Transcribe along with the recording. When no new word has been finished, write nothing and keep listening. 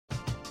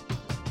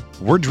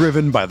We're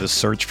driven by the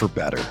search for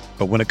better.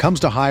 But when it comes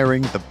to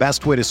hiring, the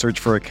best way to search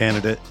for a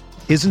candidate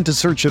isn't to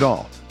search at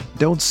all.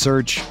 Don't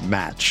search,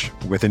 match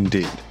with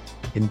Indeed.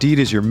 Indeed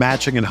is your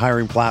matching and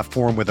hiring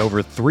platform with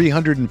over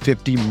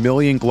 350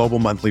 million global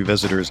monthly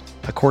visitors,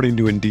 according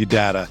to Indeed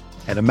data,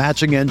 and a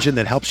matching engine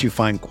that helps you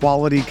find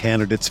quality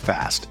candidates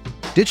fast.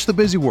 Ditch the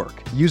busy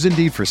work. Use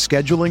Indeed for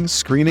scheduling,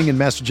 screening, and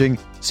messaging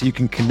so you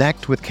can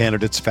connect with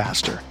candidates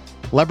faster.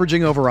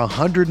 Leveraging over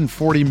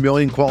 140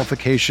 million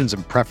qualifications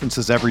and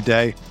preferences every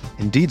day,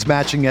 Indeed's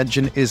matching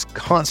engine is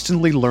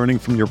constantly learning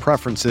from your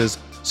preferences,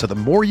 so the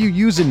more you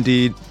use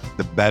Indeed,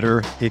 the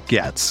better it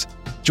gets.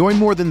 Join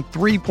more than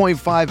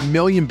 3.5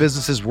 million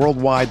businesses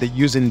worldwide that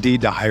use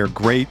Indeed to hire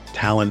great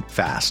talent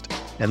fast.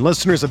 And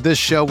listeners of this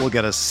show will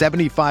get a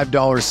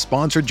 $75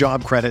 sponsored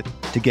job credit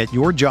to get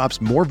your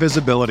jobs more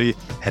visibility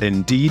at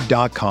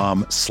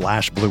Indeed.com/Blue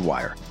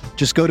Wire.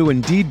 Just go to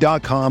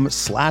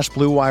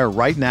Indeed.com/Blue Wire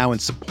right now and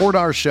support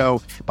our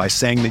show by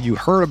saying that you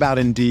heard about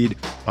Indeed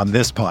on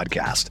this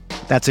podcast.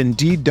 That's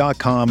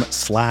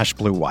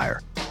Indeed.com/Blue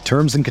Wire.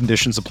 Terms and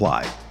conditions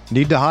apply.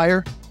 Need to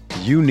hire?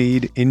 You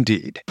need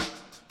Indeed.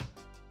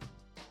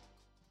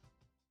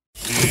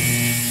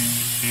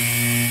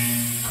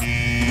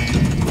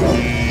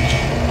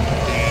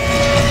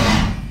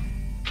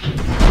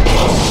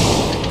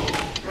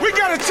 We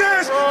got a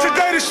chance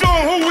today to show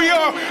them who we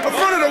are in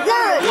front of the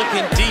world.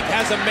 Looking deep,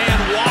 has a man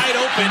wide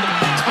open.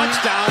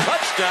 Touchdown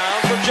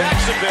for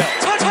Jacksonville.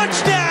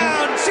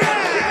 Touchdown,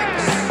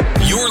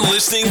 Jags! You're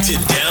listening to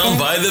Down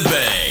by the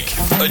Bank,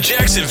 a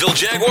Jacksonville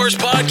Jaguars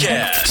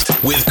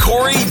podcast with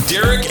Corey,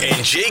 Derek,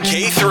 and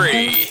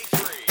JK3.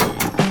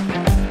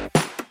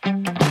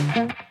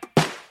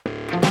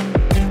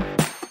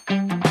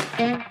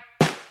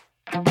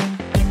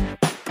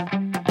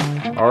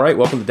 All right,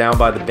 welcome to Down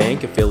by the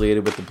Bank,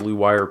 affiliated with the Blue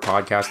Wire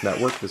Podcast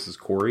Network. This is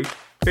Corey.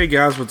 Hey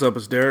guys, what's up?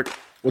 It's Derek.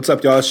 What's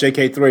up, y'all? It's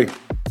JK3.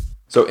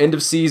 So end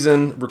of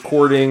season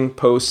recording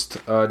post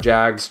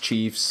Jags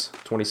Chiefs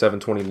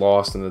 27-20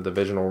 lost in the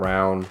divisional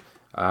round.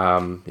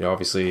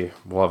 Obviously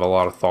we'll have a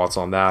lot of thoughts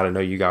on that. I know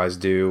you guys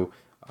do.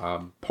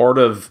 Part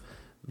of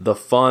the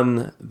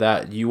fun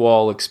that you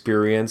all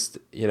experienced,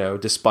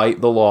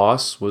 despite the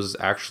loss, was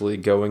actually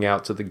going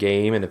out to the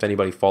game. And if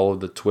anybody followed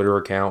the Twitter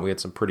account, we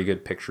had some pretty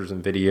good pictures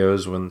and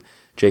videos when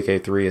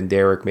JK3 and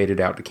Derek made it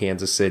out to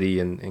Kansas City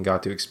and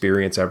got to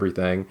experience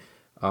everything.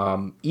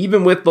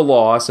 Even with the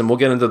loss, and we'll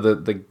get into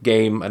the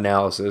game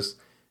analysis,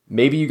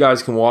 maybe you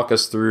guys can walk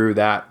us through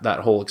that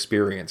whole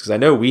experience. Because I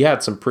know we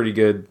had some pretty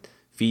good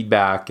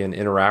feedback and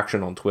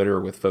interaction on Twitter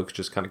with folks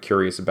just kind of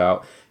curious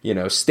about,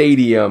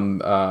 stadium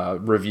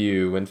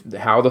review and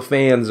how the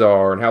fans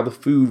are and how the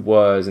food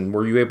was, and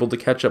were you able to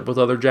catch up with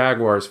other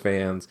Jaguars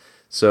fans?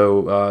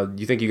 So do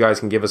you think you guys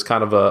can give us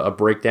kind of a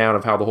breakdown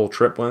of how the whole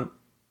trip went?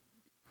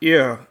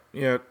 Yeah.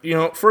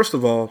 First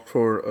of all,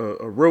 for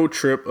a road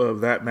trip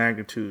of that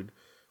magnitude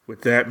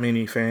with that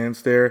many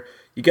fans there,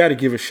 you got to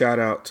give a shout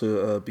out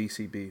to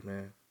BCB,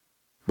 man.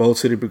 Bold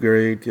City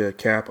Brigade,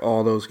 Cap,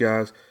 all those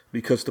guys.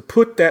 Because to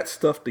put that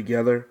stuff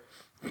together,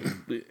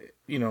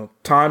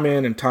 time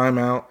in and time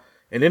out,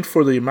 and then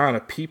for the amount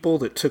of people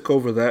that took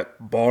over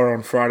that bar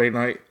on Friday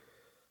night,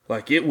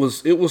 it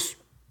was,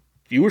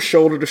 you were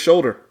shoulder to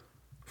shoulder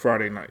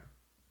Friday night,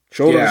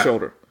 shoulder to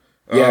shoulder.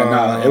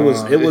 It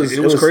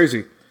was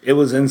crazy. It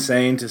was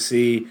insane to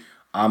see.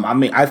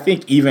 I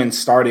think even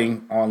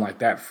starting on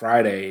that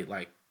Friday,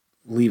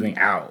 leaving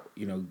out,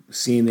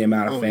 seeing the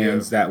amount of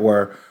fans that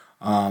were,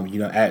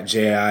 at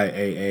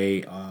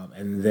JIAA,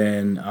 and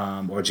then,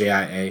 or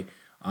JIA,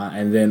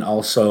 and then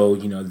also,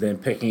 then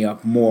picking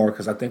up more,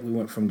 because I think we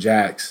went from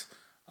Jax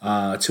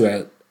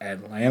to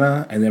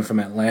Atlanta, and then from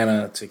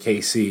Atlanta to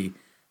KC.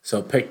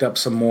 So picked up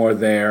some more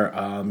there.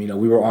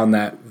 We were on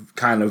that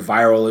kind of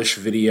viral-ish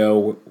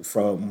video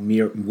from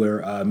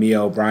where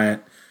Mia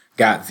O'Brien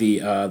got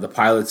the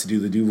pilot to do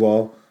the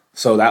Duval.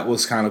 So that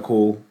was kind of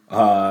cool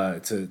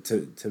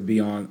to be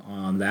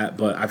on that.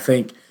 But I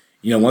think,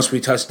 once we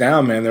touched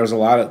down, man, I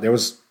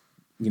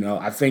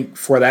think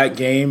for that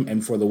game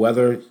and for the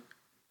weather,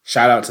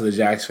 shout out to the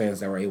Jags fans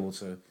that were able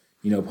to,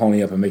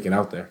 pony up and make it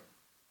out there.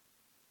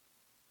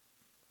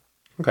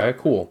 Okay,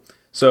 cool.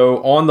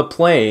 So on the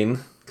plane,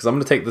 because I'm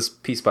going to take this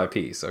piece by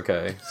piece,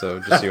 okay? So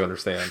just so you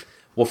understand.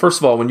 Well, first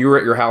of all, when you were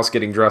at your house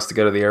getting dressed to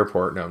go to the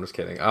airport, no, I'm just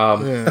kidding.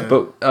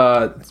 But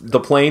the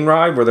plane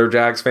ride, were there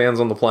Jags fans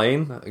on the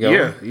plane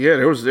going? Yeah,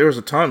 there was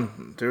a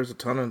ton. There was a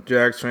ton of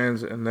Jags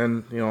fans, and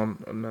then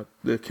on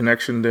the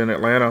connection in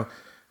Atlanta,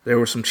 there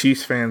were some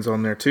Chiefs fans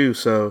on there too.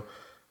 So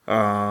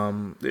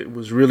it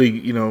was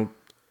really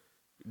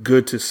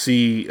good to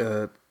see.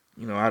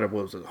 Out of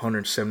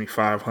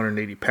 175,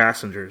 180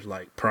 passengers,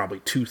 probably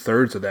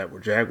 2/3 of that were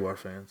Jaguar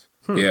fans.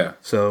 Yeah.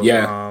 So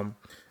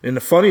and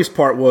the funniest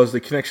part was the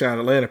connection out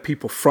of Atlanta.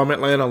 People from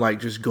Atlanta,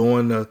 just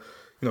going to,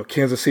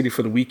 Kansas City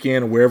for the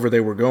weekend or wherever they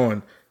were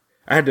going.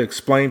 I had to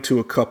explain to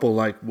a couple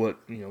what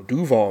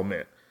Duval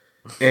meant,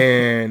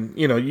 and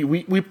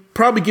we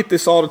probably get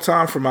this all the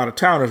time from out of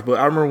towners. But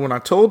I remember when I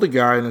told the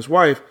guy and his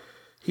wife,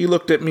 he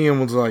looked at me and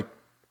was like,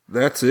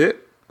 "That's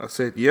it." I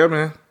said, "Yeah,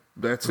 man,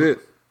 that's it."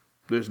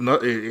 There's no.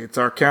 It's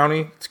our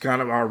county. It's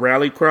kind of our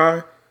rally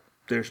cry.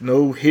 There's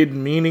no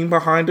hidden meaning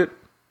behind it.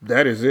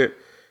 That is it.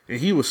 And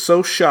he was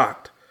so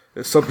shocked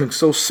that something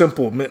so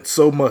simple meant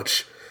so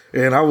much.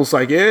 And I was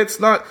like, yeah, it's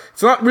not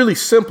really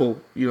simple.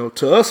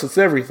 To us, it's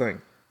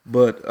everything.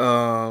 But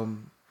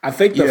I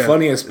think the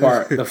funniest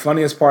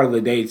part of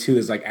the day too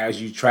is like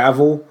as you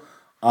travel,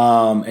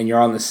 and you're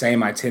on the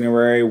same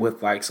itinerary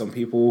with like some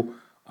people.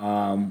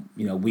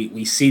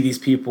 We see these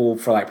people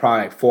for like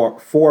probably like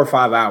 4 or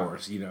 5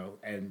 hours.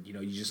 And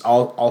you just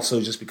also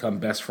just become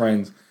best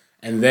friends.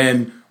 And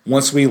then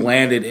once we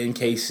landed in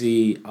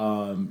KC,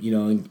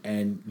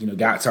 and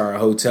got to our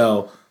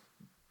hotel,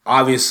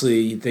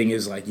 obviously the thing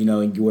is like,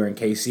 we're in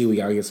KC, we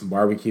gotta get some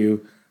barbecue.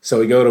 So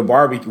we go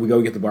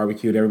get the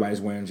barbecue, and everybody's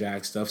wearing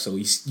Jag stuff. So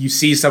you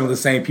see some of the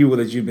same people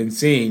that you've been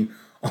seeing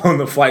on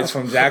the flights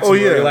from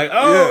Jacksonville. Oh, yeah. You're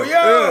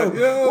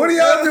like, what are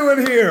y'all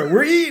doing here?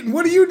 We're eating.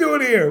 What are you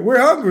doing here? We're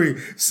hungry.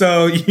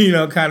 So,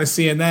 kind of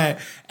seeing that.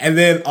 And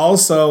then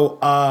also,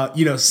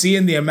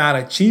 seeing the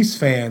amount of Chiefs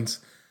fans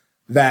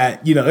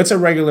that, it's a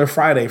regular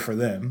Friday for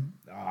them.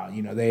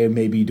 They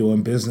may be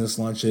doing business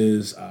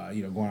lunches,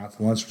 going out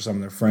to lunch for some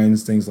of their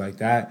friends, things like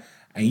that.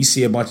 And you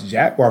see a bunch of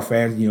Jaguar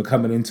fans,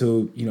 coming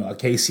into, a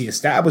KC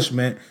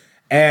establishment.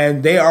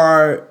 And they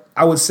are,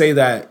 I would say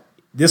that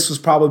this was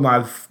probably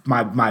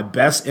my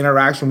best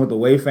interaction with the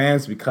Wave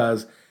fans,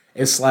 because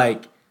it's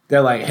like,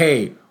 they're like,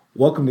 hey,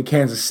 welcome to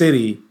Kansas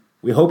City.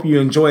 We hope you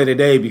enjoy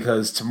today,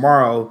 because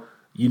tomorrow,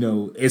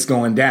 it's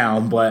going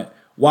down. But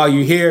while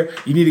you're here,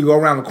 you need to go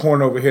around the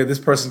corner over here. This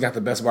person's got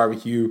the best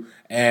barbecue.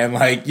 And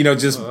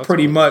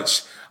pretty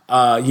much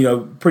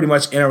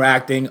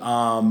interacting.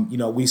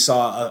 We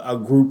saw a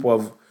group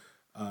of,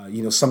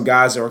 some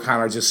guys that were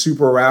kind of just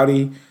super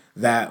rowdy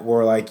that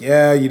were like,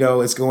 yeah,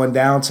 it's going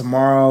down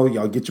tomorrow.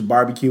 Y'all get your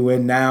barbecue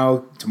in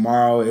now.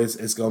 Tomorrow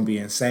it's going to be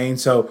insane.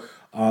 So,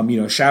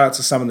 shout out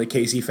to some of the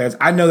KC fans.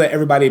 I know that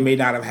everybody may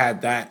not have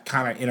had that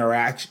kind of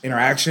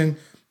interaction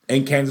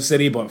in Kansas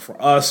City, but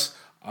for us,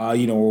 where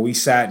we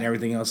sat and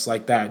everything else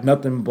like that,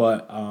 nothing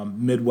but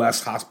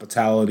Midwest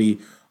hospitality,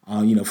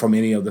 from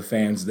any of the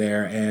fans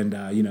there. And,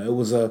 it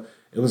was a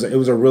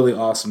really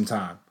awesome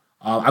time.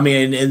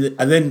 And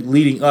then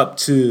leading up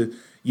to,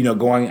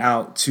 going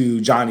out to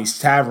Johnny's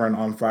Tavern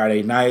on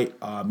Friday night,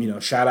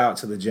 shout out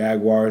to the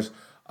Jaguars,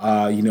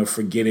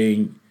 for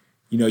getting,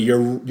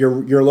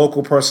 your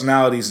local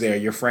personalities there,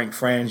 your Frank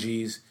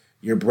Frangies,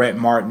 your Brett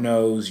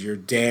Martineaus, your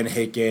Dan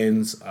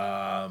Hickens,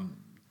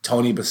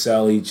 Tony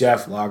Baselli,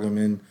 Jeff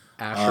Lagerman,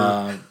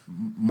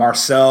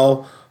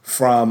 Marcel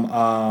from,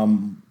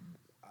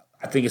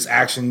 I think it's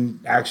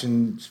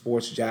Action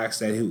Sports Jacks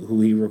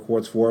who he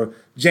records for.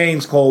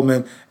 James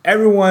Coleman,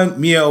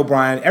 everyone, Mia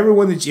O'Brien,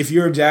 everyone that if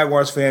you're a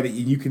Jaguars fan and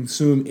you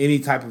consume any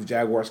type of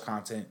Jaguars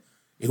content,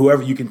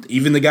 whoever you can,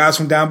 even the guys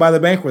from Down by the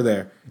Bank were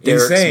there.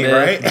 Derek Insane, Smith,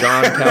 right?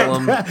 John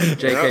Kellum,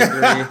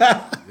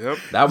 JK3. Yep.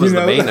 That was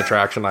the main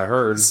attraction I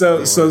heard.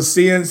 So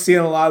seeing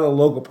a lot of the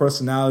local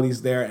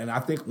personalities there, and I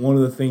think one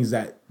of the things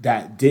that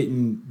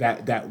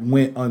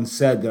went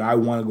unsaid that I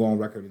want to go on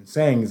record in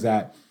saying is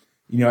that,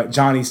 at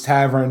Johnny's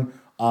Tavern,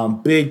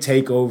 big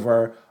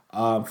takeover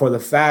for the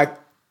fact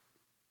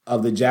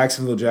of the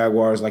Jacksonville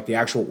Jaguars, like the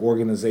actual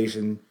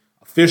organization,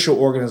 official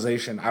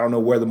organization. I don't know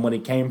where the money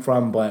came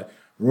from, but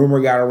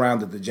rumor got around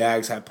that the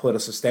Jags had put a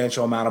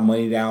substantial amount of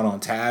money down on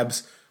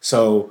tabs.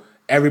 So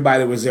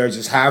everybody was there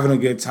just having a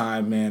good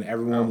time, man.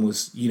 Everyone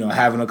was,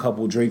 having a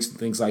couple of drinks and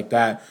things like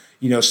that.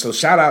 So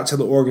shout out to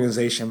the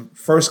organization.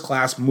 First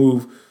class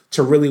move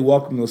to really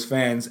welcome those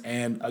fans.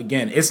 And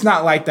again, it's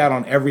not like that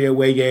on every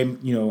away game.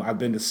 I've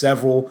been to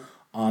several.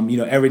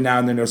 Every now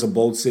and then there's a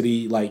Bold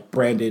City like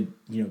branded,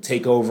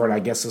 takeover, and I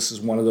guess this is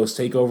one of those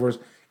takeovers.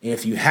 And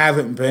if you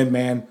haven't been,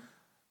 man,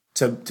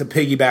 to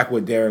piggyback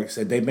what Derek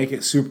said, they make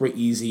it super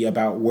easy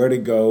about where to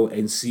go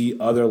and see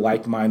other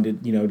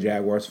like-minded,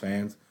 Jaguars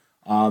fans.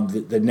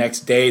 The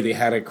next day they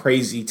had a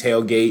crazy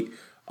tailgate,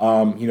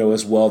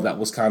 as well. That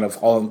was kind of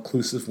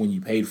all-inclusive when you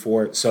paid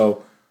for it.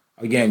 So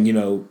again,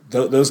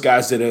 those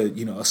guys did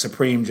a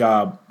supreme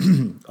job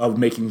of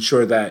making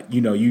sure that,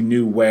 you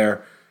knew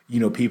where,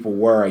 people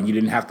were, and you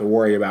didn't have to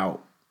worry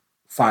about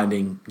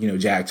finding,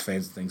 Jags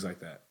fans and things like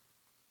that.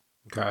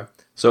 Okay.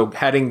 So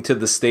heading to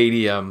the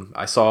stadium,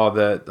 I saw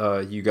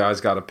that you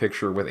guys got a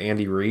picture with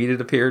Andy Reid,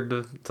 it appeared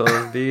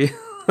to be.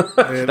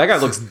 That guy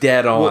looks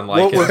dead on.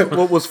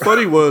 What was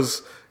funny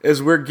was,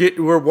 as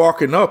we're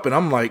walking up, and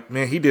I'm like,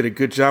 man, he did a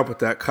good job with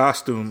that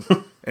costume.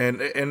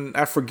 And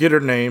I forget her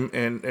name,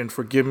 and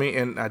forgive me,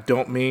 and I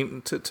don't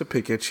mean to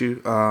pick at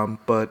you,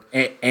 but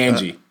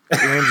Angie.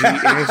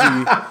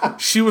 Angie,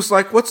 she was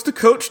like, "What's the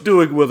coach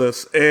doing with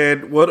us?"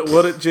 And what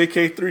did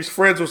JK3's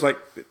friends was like,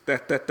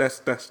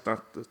 that's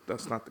not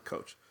the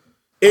coach.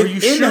 Are you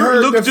sure?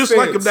 Look just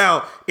like him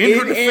now. In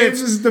her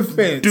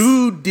defense,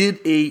 dude did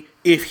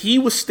if he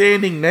was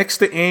standing next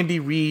to Andy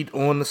Reid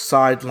on the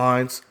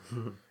sidelines,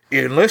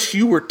 unless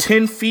you were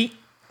 10 feet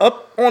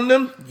up on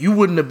them, you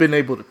wouldn't have been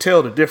able to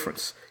tell the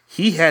difference.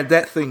 He had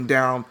that thing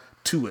down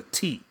to a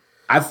T.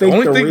 I think the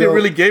only thing that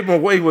really gave him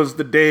away was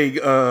the day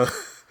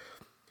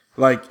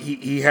Like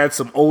he had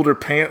some older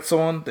pants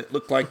on that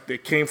looked like they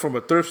came from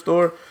a thrift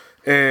store,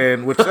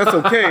 and which that's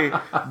okay.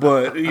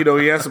 But he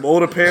had some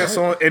older pants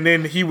on, and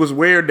then he was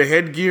wearing the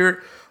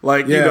headgear.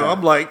 Like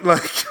I'm like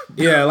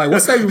yeah, like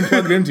what's that even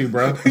plugged into,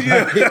 bro?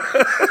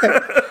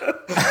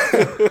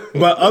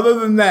 But other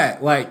than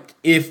that, like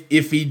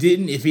if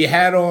he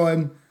had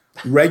on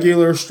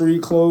regular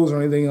street clothes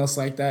or anything else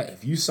like that,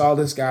 if you saw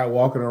this guy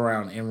walking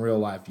around in real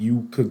life,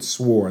 you could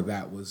swore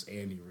that was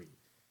Andy Reid.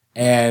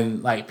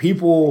 And like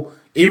people,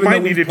 he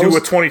might need to do a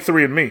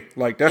 23andMe.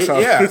 Like that's how.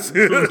 Yeah.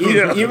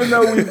 Even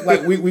though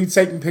we've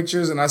taken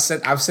pictures, and I've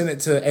sent it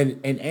to,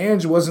 and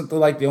Ange wasn't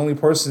the only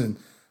person.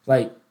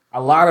 Like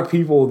a lot of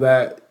people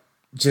that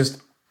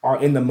just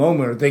are in the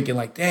moment are thinking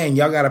like, dang,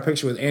 y'all got a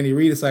picture with Andy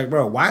Reid. It's like,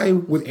 bro, why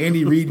would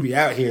Andy Reid be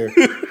out here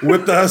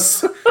with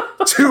us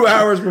 2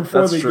 hours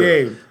before the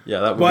game?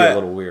 Yeah, that would be a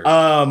little weird.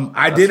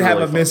 I did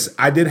have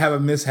a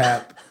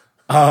mishap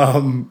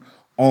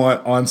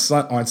on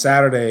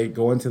Saturday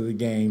going to the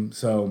game.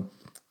 So,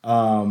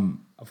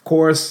 of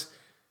course,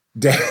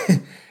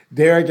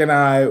 Derek and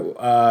I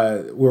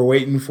were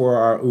waiting for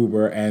our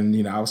Uber,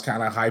 and I was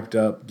kind of hyped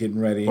up, getting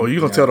ready. Oh,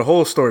 you're gonna tell the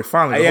whole story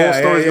finally. The whole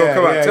story's gonna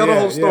come out. Tell the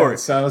whole story. Yeah.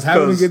 So I was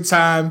having a good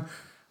time.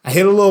 I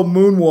hit a little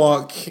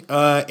moonwalk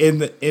in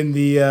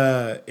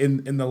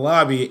the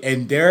lobby,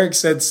 and Derek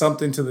said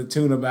something to the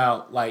tune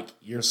about like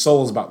your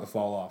soul's about to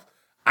fall off.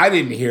 I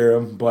didn't hear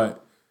him,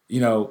 but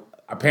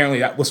apparently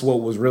that was what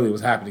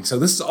was happening. So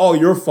this is all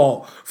your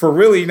fault for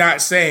really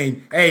not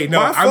saying, "Hey, no,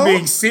 I'm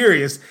being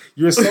serious.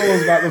 Your soul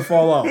is about to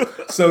fall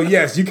off." So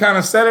yes, you kind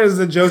of said it as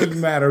a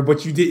joking matter,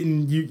 but you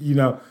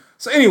didn't.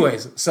 So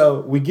anyways,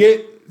 so we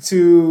get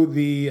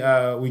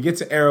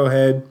to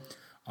Arrowhead.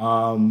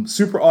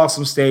 Super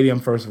awesome stadium,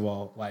 first of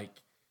all. Like,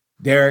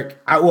 Derek,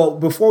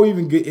 before we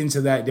even get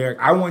into that, Derek,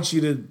 I want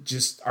you to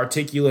just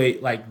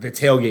articulate like the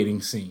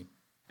tailgating scene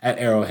at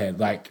Arrowhead.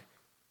 Like,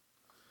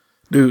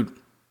 dude,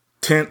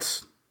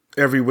 tents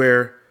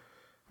everywhere.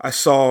 I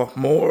saw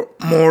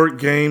more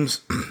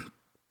games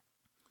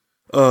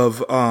of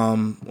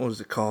what was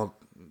it called?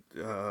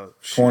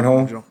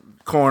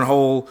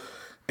 Cornhole,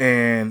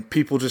 and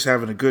people just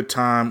having a good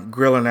time,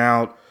 grilling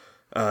out.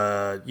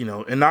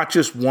 And not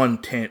just one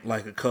tent,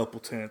 like a couple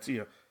tents.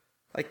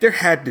 Like there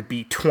had to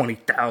be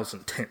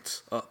 20,000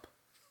 tents up.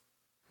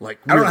 Like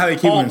I don't know how they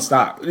keep them in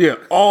stock. Yeah,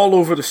 all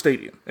over the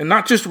stadium, and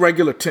not just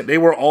regular tent. They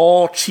were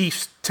all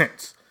Chiefs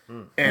tents,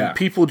 and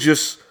people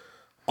just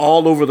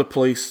all over the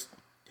place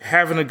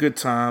having a good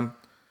time.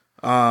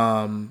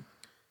 When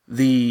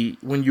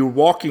you're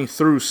walking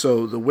through,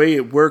 so the way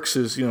it works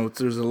is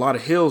there's a lot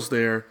of hills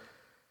there,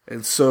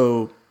 and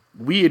so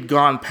we had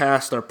gone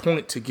past our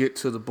point to get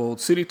to the Bold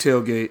City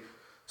tailgate,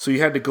 so you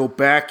had to go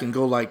back and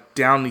go like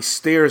down these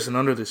stairs and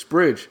under this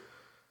bridge.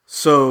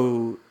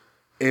 So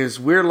as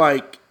we're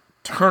like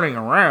turning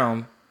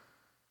around,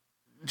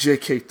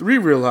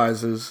 JK3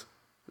 realizes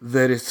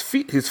that his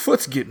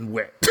foot's getting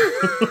wet.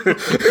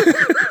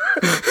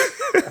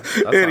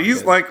 And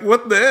he's like,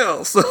 what the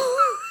hell? So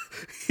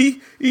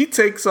he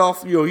takes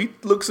off, he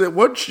looks at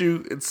one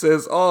shoe and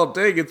says, oh,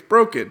 dang, it's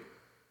broken.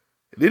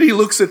 And then he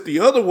looks at the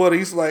other one,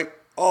 he's like,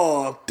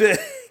 oh, dang.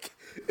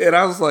 And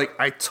I was like,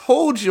 I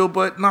told you,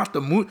 but not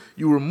the moon.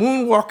 You were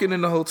moonwalking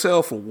in the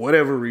hotel for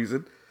whatever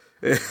reason.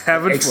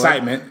 Having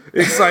Excitement.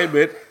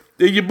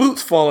 And your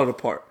boots falling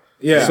apart.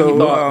 Yeah.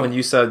 So, when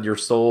you said your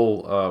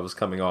soul was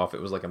coming off,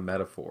 it was like a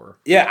metaphor.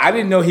 Yeah, I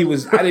didn't know I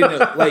didn't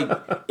know, like,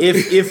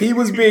 if he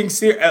was being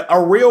serious,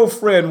 a real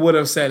friend would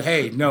have said,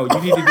 hey, no,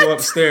 you need to go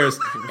upstairs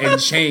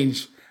and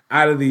change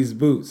out of these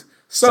boots.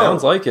 So,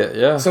 sounds like it,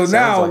 yeah. So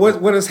now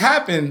what has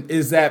happened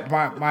is that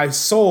my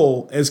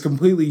soul is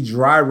completely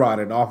dry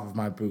rotted off of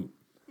my boot.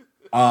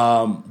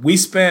 We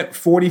spent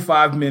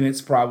 45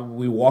 minutes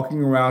probably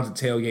walking around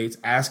to tailgates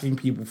asking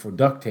people for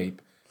duct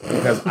tape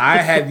because I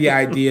had the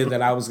idea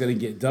that I was going to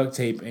get duct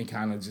tape and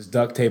kind of just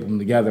duct tape them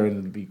together and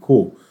it'd be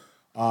cool.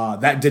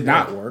 That did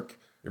not work.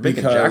 You're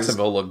making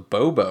Jacksonville look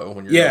bobo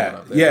when you're going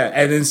up there. Yeah,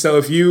 and then so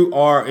if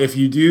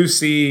you do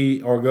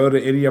see or go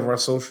to any of our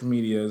social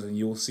medias and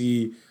you'll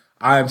see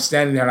I'm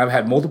standing there and I've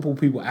had multiple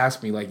people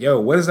ask me like, yo,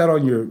 what is that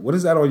on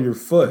your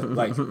foot?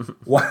 Like,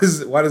 why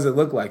does it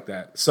look like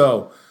that?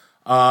 So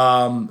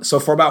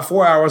for about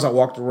 4 hours, I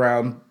walked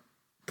around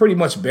pretty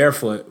much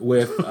barefoot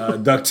with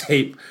duct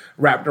tape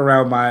wrapped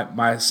around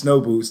my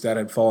snow boots that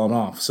had fallen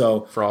off.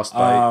 So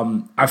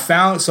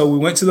frostbite. So we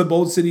went to the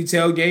Bold City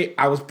tailgate.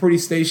 I was pretty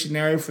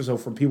stationary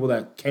for people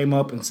that came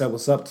up and said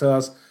what's up to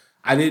us.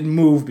 I didn't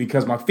move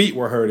because my feet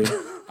were hurting.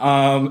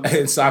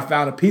 And so I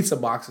found a pizza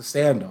box to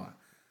stand on.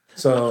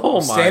 So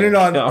standing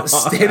on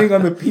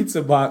the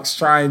pizza box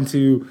trying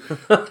to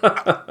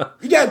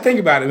you gotta think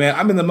about it, man.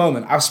 I'm in the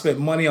moment. I've spent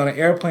money on an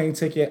airplane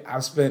ticket.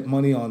 I've spent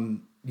money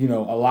on, a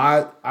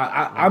lot.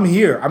 I'm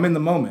here. I'm in the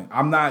moment.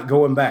 I'm not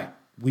going back.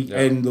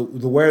 And the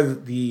where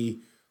the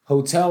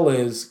hotel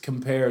is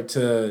compared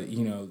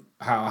to,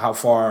 how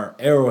far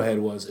Arrowhead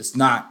was,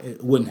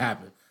 it wouldn't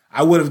happen.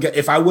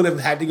 If I would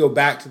have had to go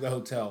back to the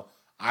hotel,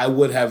 I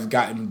would have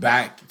gotten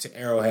back to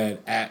Arrowhead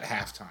at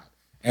halftime.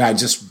 And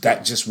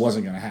that just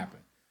wasn't going to happen.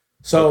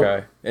 So,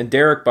 okay. And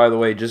Derek, by the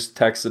way, just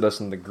texted us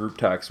in the group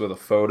text with a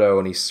photo,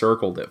 and he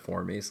circled it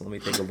for me. So let me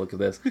take a look at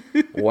this.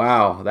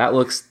 Wow, that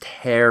looks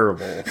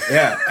terrible.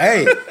 yeah,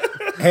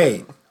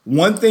 hey,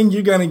 one thing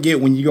you're gonna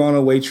get when you go on a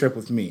away trip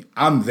with me,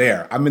 I'm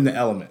there. I'm in the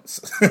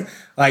elements.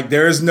 Like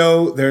there's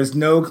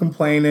no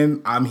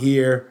complaining. I'm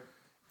here.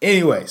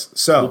 Anyways,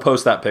 so We'll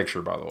post that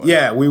picture, by the way.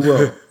 yeah, we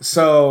will.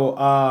 So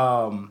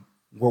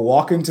we're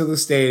walking to the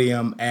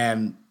stadium,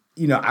 and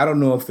I don't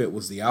know if it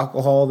was the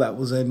alcohol that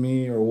was in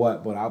me or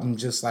what, but I'm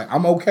just like,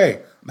 I'm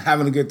okay. I'm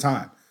having a good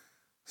time.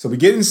 So we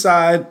get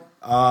inside,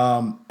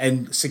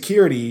 and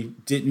security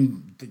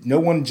no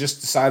one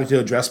just decided to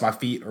address my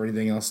feet or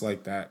anything else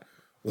like that.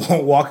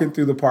 Walking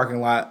through the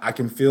parking lot, I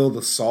can feel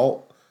the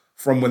salt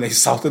from when they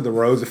salted the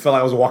roads. It felt like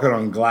I was walking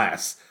on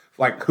glass,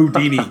 like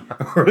Houdini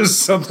or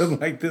something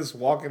like this,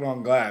 walking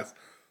on glass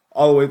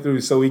all the way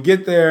through. So we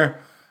get there,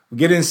 we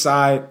get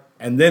inside,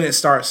 and then it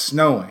starts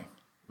snowing.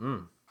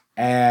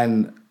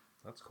 And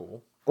That's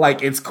cool.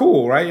 like, it's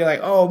cool, right? You're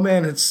like, oh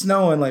man, it's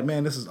snowing. Like,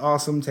 man, this is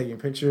awesome, taking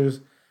pictures.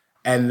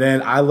 And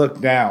then I look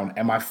down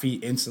and my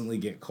feet instantly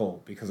get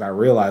cold because I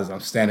realize I'm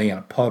standing in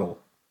a puddle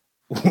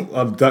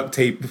of duct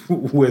tape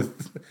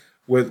with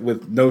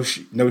no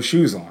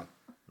shoes on.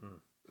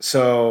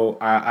 So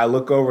I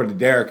look over to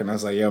Derek and I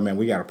was like, yo, man,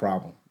 we got a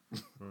problem.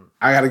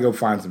 I got to go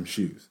find some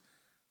shoes.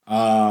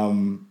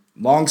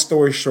 Long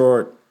story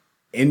short,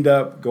 end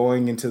up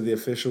going into the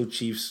official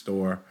Chiefs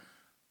store.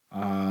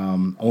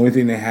 Only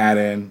thing they had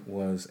in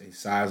was a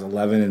size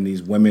 11 in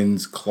these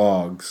women's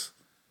clogs.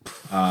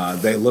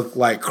 They look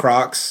like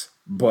Crocs,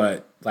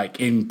 but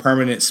like in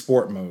permanent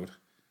sport mode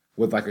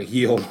with like a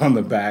heel on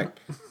the back.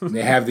 And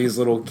they have these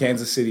little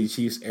Kansas City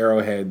Chiefs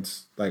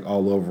arrowheads like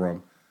all over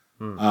them.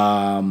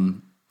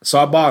 So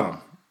I bought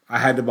them. I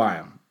had to buy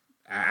them.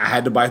 I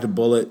had to bite the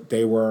bullet.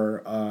 They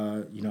were,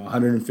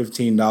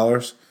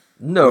 $115.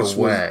 No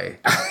way.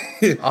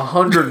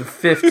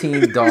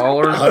 $115.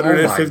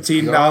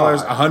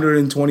 $115,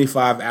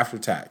 $125 after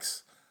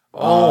tax.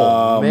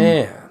 Oh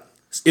man.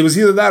 It was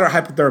either that or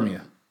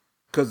hypothermia.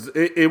 Because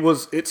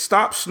it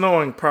stopped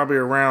snowing probably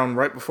around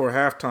right before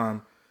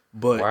halftime,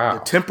 but Wow.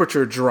 the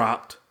temperature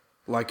dropped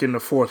like in the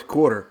fourth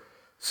quarter.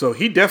 So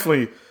he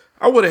definitely,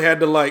 I would have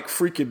had to like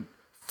freaking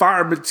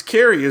fireman's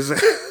carry his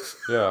ass.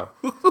 Yeah.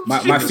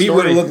 My feet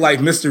would have looked like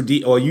Mr.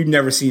 D. Well, you've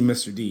never seen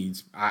Mr.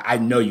 Deeds. I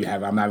know you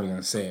have. I'm not even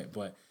going to say it.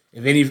 But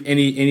if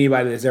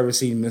anybody that's ever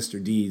seen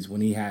Mr. Deeds,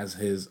 when he has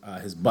his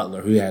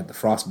butler who had the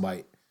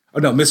frostbite. Oh,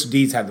 no, Mr.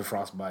 Deeds had the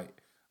frostbite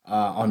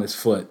on his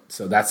foot.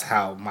 So that's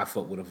how my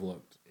foot would have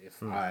looked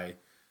if I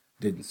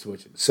didn't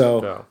switch it.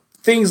 So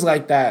things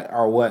like that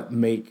are what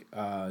make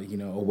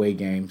away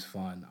games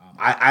fun.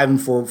 I'm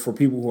for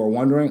people who are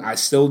wondering, I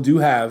still do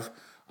have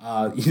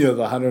the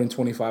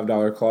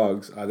 $125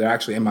 clogs. They're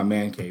actually in my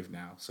man cave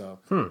now, so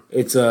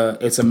it's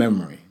a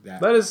memory.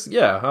 That is,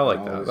 yeah, I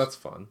like that. That's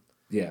fun.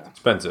 Yeah,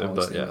 Expensive,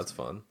 but yeah, it's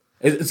fun.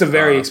 It's a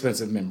very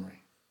expensive memory.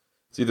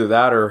 It's either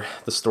that or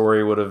the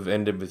story would have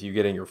ended with you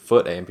getting your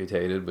foot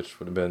amputated, which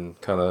would have been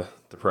kind of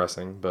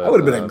depressing. But that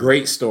would have been a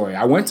great story.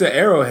 I went to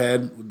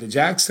Arrowhead. The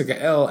Jags took an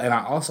L, and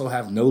I also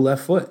have no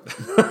left foot.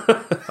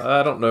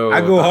 I don't know.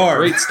 I go hard.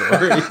 Great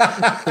story.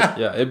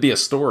 Yeah, it'd be a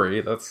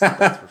story. That's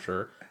for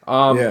sure.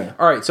 Yeah.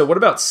 All right. So what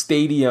about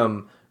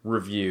stadium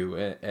review?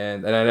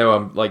 And I know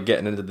I'm like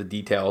getting into the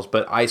details,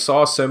 but I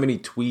saw so many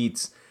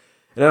tweets,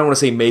 and I don't want to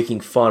say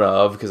making fun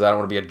of because I don't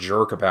want to be a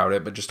jerk about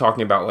it, but just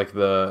talking about like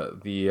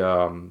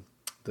the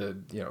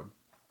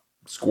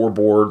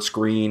scoreboard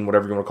screen,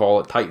 whatever you want to call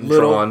it,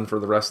 Titantron for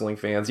the wrestling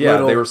fans. Yeah,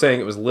 Little. they were saying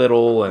it was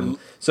little, and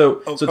so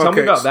tell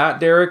me about that,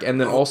 Derek,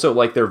 and then also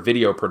like their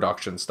video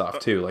production stuff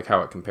too, like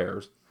how it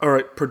compares. All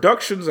right,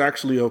 production's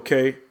actually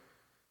okay.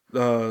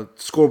 The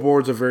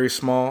scoreboards are very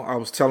small. I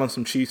was telling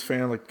some Chiefs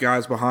fan, like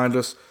guys behind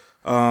us,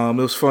 it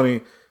was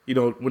funny.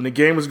 When the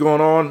game was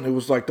going on, it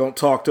was like, don't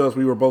talk to us.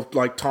 We were both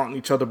like taunting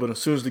each other, but as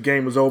soon as the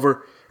game was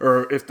over,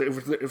 or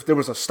if there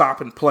was a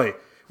stop and play,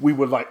 we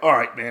would like, all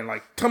right, man,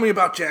 like, tell me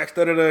about Jax,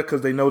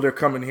 because they know they're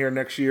coming here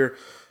next year.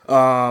 When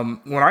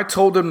I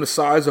told them the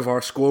size of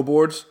our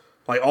scoreboards,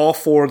 like all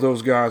four of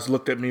those guys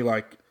looked at me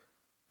like,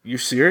 you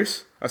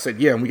serious? I said,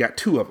 yeah, and we got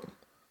two of them.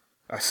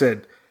 I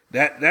said,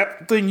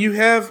 that thing you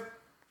have,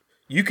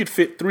 you could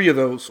fit 3 of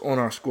those on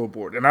our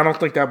scoreboard, and I don't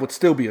think that would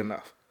still be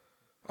enough.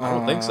 I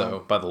don't think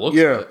so, by the looks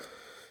of it.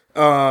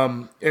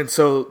 And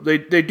so they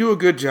do a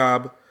good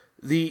job.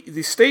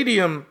 The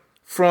stadium,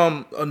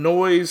 from a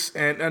noise,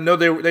 and I know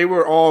they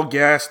were all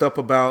gassed up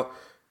about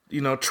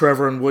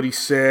Trevor and what he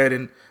said,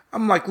 and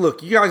I'm like,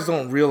 look, you guys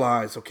don't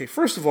realize. Okay,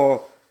 first of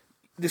all,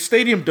 the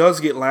stadium does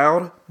get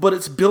loud, but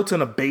it's built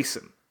in a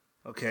basin.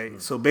 Okay,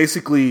 so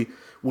basically,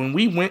 when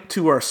we went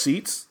to our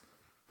seats,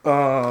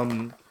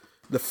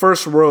 the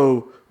first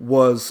row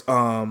was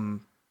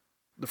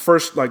the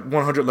first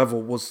 100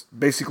 level was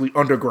basically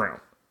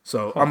underground.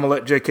 So I'm gonna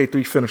let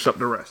JK3 finish up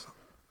the rest.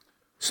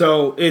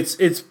 So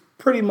it's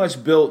pretty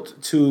much built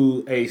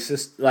to a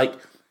system. Like,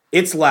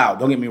 it's loud.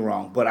 Don't get me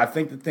wrong, but I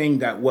think the thing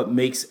that what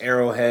makes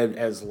Arrowhead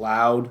as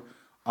loud,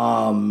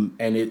 and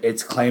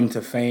its claim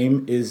to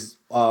fame is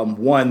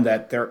one,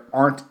 that there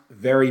aren't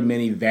very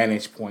many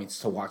vantage points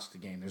to watch the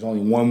game. There's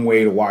only one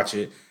way to watch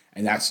it,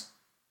 and that's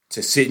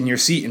to sit in your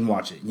seat and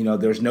watch it.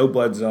 There's no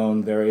Bud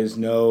Zone. There is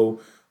no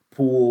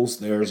pools.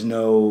 There's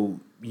no,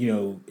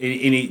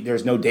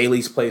 there's no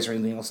Daily's Place or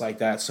anything else like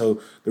that.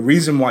 So the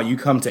reason why you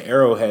come to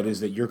Arrowhead is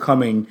that you're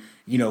coming,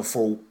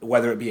 for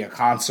whether it be a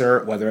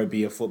concert, whether it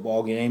be a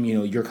football game,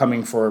 you're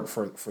coming for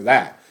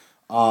that.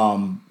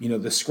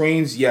 The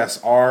screens,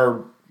 yes,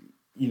 are,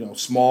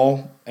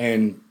 small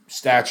and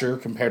stature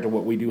compared to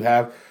what we do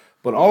have.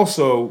 But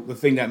also the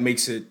thing that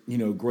makes it,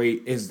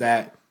 great is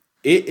that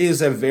it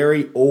is a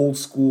very old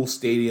school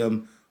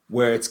stadium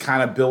where it's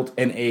kind of built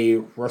in a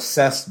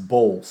recessed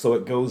bowl. So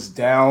it goes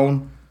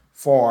down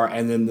far,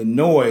 and then the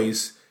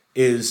noise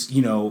is,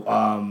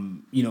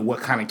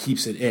 what kind of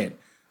keeps it in.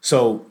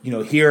 So,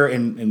 here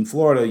in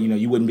Florida,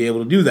 you wouldn't be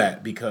able to do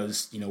that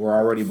because, we're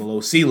already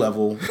below sea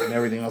level and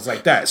everything else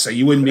like that. So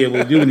you wouldn't be able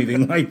to do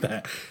anything like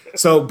that.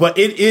 So, but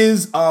it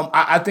is,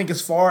 I think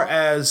as far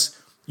as,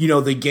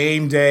 the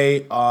game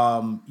day,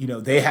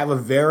 they have a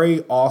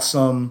very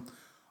awesome,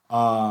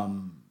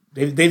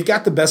 they've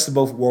got the best of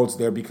both worlds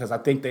there because I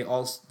think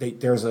there's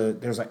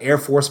an Air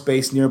Force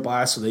base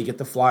nearby, so they get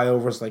the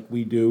flyovers like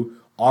we do.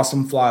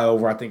 Awesome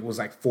flyover. I think it was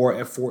like 4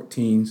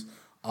 F-14s.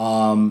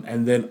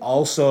 And then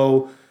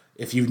also,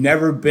 if you've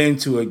never been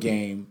to a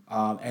game,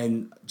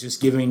 and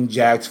just giving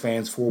Jags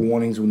fans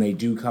forewarnings when they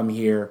do come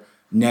here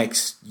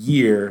next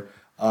year,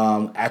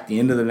 at the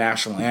end of the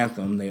national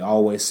anthem, they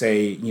always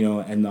say,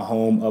 in the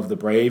home of the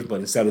brave, but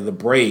instead of the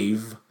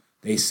brave,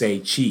 they say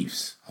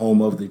Chiefs,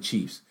 home of the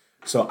Chiefs.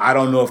 So I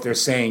don't know if they're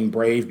saying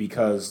brave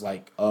because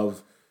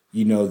of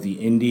the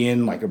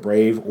Indian, like a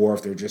brave, or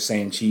if they're just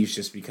saying Chiefs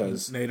just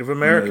because Native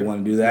American. They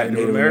want to do that.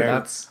 Native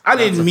American. I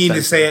didn't mean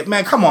to say it.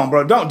 Man, come on,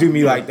 bro. Don't do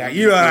me like that.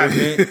 You know what I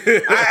meant.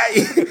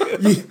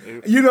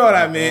 You know what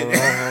I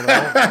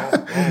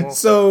meant.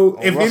 So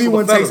if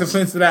anyone takes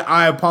offense to that,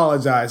 I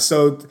apologize.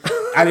 So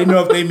I didn't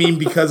know if they mean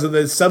because of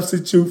the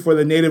substitute for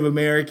the Native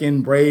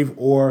American brave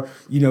or,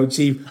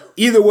 Chief.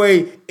 Either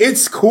way,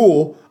 it's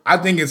cool. I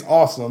think it's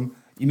awesome.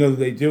 That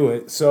they do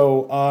it.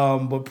 So,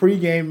 but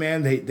pregame,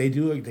 man, they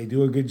do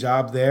a good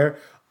job there.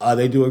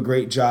 They do a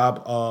great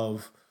job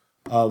of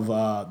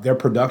their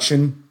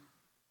production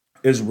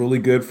is really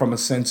good from a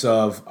sense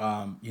of,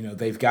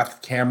 they've got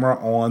the camera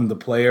on the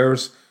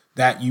players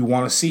that you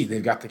want to see.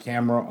 They've got the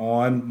camera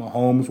on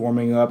Mahomes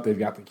warming up. They've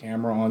got the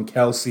camera on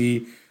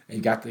Kelsey.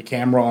 They've got the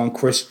camera on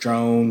Chris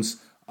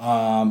Jones.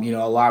 A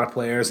lot of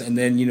players, and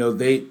then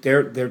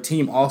their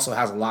team also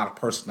has a lot of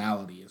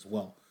personality as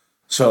well.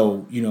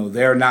 So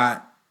they're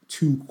not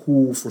too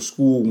cool for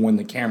school when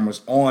the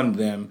camera's on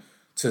them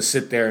to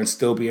sit there and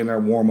still be in their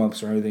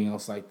warm-ups or anything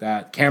else like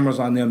that. Cameras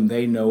on them,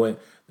 they know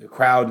it. The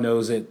crowd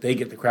knows it. They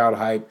get the crowd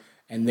hype,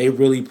 and they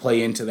really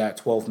play into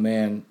that 12th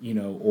man,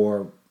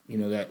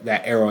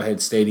 that Arrowhead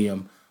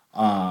Stadium,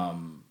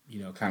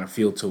 kind of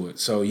feel to it.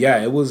 So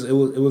yeah, it was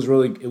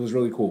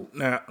really cool.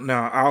 Now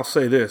I'll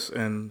say this,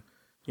 and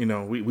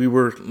we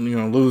were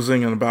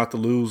losing and about to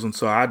lose, and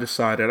so I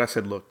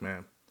said, look,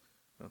 man,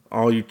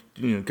 all you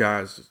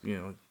guys,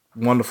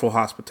 wonderful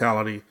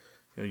hospitality.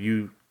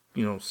 You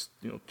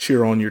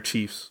cheer on your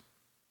Chiefs.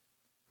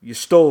 You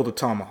stole the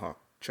tomahawk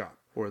chop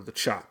or the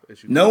chop,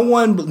 as you. No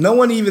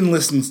one even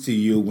listens to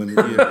you when you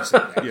say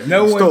that. Yeah,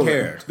 no one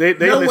cared.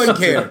 No one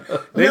cared.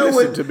 They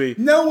listened to me.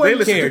 No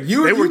one cared.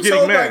 You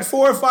told mad. like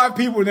 4 or 5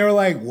 people, and they were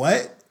like,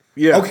 "What?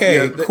 Yeah.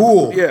 Okay,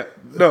 cool. Yeah.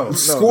 No.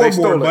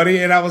 Scoreboard, buddy."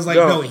 And I was like,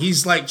 "No,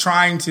 he's like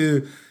trying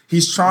to."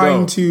 He's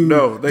trying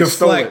to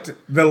deflect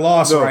the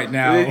loss right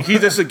now.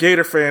 He's just a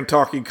Gator fan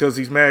talking because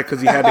he's mad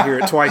because he had to hear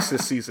it twice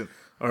this season.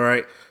 All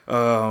right.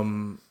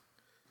 I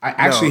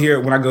actually hear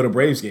it when I go to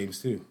Braves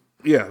games too.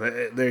 Yeah,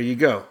 there you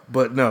go.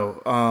 But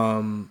no.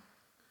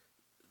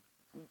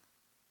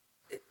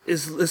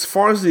 As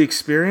far as the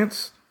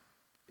experience,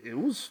 it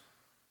was,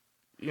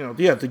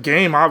 the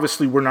game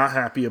obviously we're not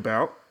happy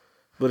about.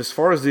 But as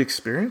far as the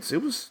experience,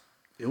 it was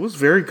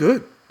very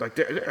good. Like,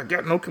 I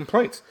got no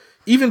complaints.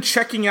 Even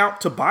checking out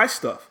to buy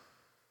stuff.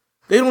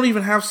 They don't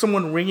even have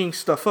someone ringing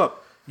stuff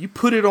up. You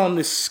put it on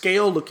this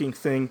scale-looking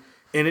thing,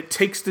 and it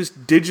takes this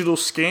digital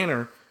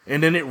scanner,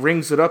 and then it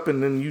rings it up,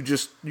 and then you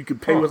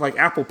could pay with like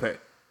Apple Pay.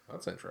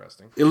 That's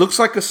interesting. It looks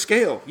like a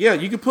scale. Yeah,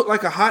 you could put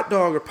like a hot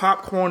dog or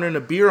popcorn and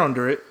a beer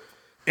under it,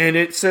 and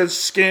it says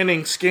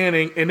scanning,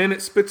 and then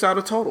it spits out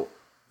a total.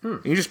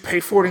 And you just pay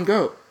for it and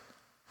go.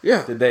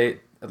 Yeah. Did they,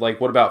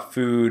 what about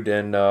food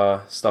and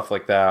stuff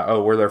like that?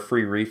 Oh, were there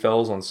free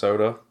refills on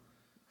soda?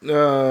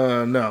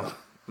 No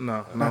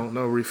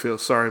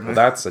refills. Sorry, man. Well,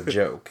 that's a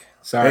joke.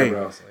 Sorry,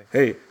 bro.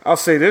 Hey, I'll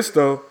say this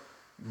though: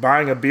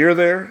 buying a beer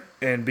there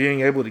and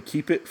being able to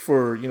keep it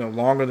for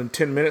longer than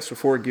 10 minutes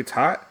before it gets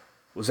hot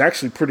was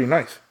actually pretty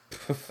nice.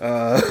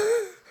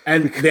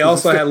 And they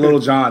also had Little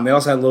John. They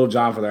also had Little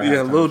John for their halftime.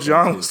 Yeah, Little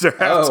John was their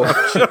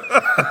halftime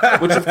show.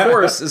 Which of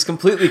course is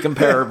completely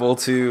comparable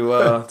to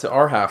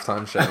our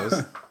halftime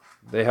shows.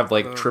 They have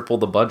triple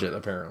the budget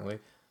apparently.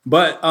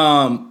 But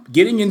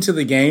getting into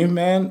the game,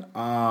 man,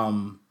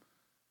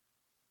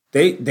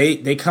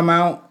 they come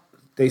out,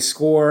 they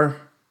score,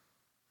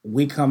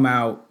 we come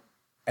out,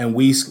 And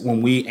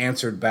when we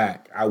answered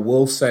back, I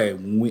will say,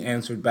 when we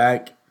answered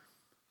back,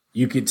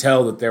 you could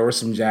tell that there were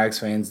some Jags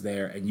fans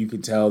there, and you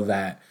could tell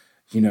that,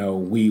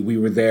 we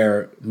were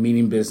there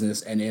meaning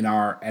business and in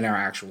our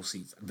actual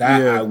seats.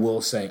 That yeah. I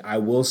will say,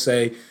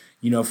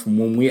 from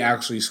when we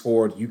actually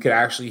scored, you could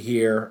actually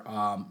hear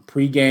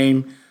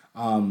pregame.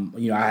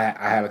 I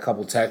had a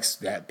couple texts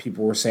that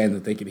people were saying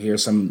that they could hear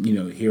some,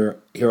 hear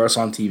us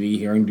on TV,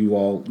 hearing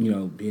Duval,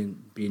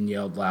 being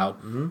yelled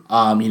loud.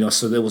 Mm-hmm.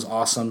 So that was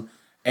awesome.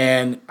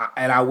 And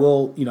I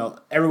will,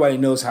 everybody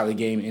knows how the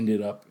game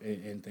ended up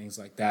and things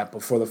like that.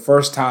 But for the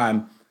first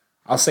time,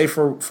 I'll say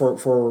for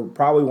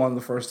probably one of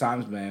the first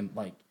times, man,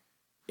 like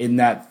in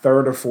that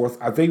third or fourth,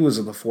 I think it was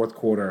in the fourth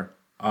quarter,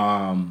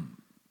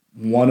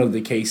 one of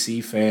the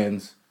KC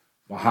fans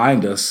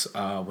behind us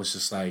was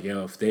just like,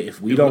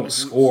 if we don't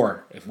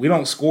score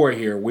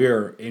here,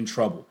 we're in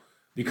trouble.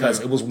 Because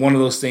it was one of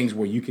those things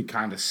where you could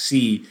kind of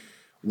see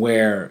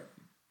where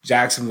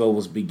Jacksonville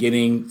was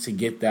beginning to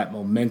get that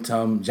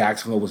momentum.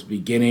 Jacksonville was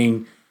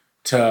beginning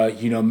to,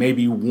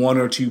 maybe one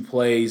or two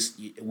plays,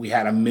 we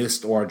had a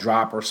missed or a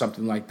drop or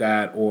something like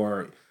that,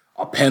 or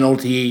a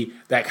penalty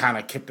that kind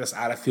of kept us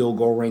out of field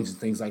goal range and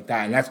things like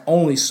that. And that's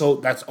only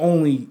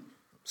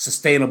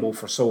sustainable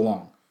for so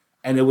long.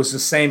 And it was the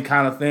same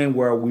kind of thing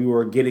where we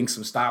were getting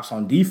some stops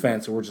on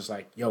defense, and we're just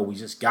like, we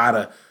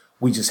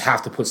just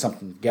have to put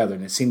something together.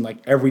 And it seemed like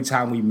every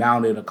time we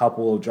mounted a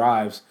couple of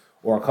drives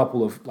or a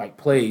couple of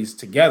plays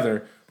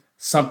together,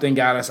 something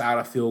got us out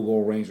of field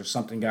goal range, or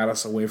something got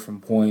us away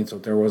from points, or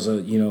there was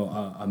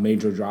a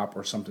major drop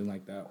or something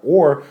like that.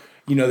 Or,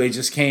 they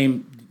just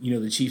came,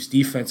 the Chiefs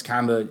defense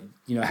kind of,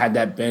 had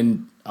that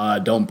bend,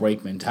 don't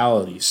break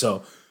mentality.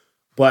 So,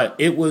 but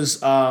it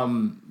was,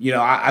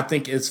 I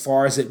think as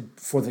far as it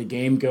for the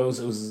game goes,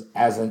 it was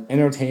as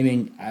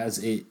entertaining as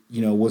it,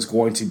 was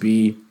going to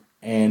be.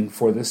 And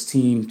for this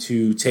team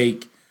to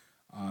take,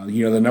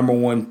 the number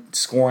one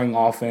scoring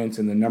offense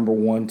and the number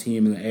one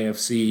team in the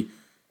AFC,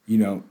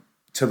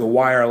 to the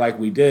wire like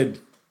we did,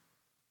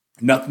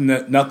 nothing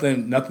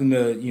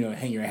to,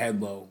 hang your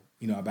head low,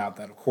 about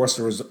that. Of course,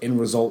 the end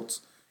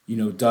results,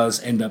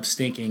 does end up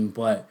stinking,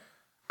 but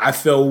I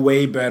feel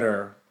way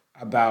better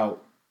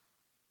about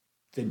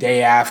the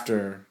day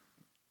after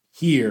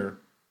here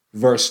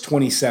versus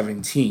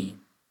 2017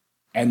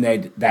 and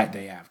that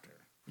day after.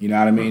 You know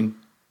what I mean?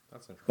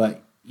 That's interesting.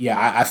 But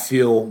yeah, I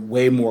feel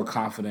way more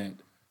confident,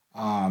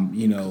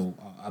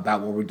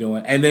 about what we're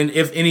doing. And then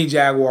if any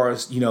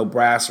Jaguars,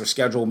 brass or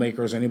schedule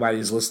makers, anybody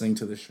is listening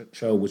to the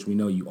show, which we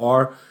know you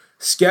are,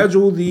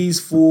 schedule these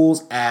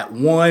fools at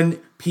 1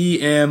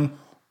 p.m.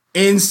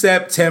 in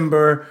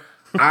September.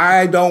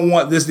 I don't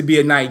want this to be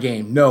a night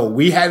game. No,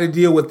 we had to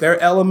deal with their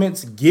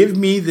elements. Give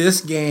me this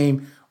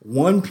game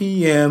 1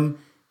 p.m.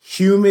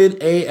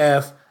 humid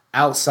AF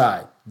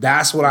outside.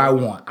 That's what I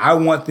want. I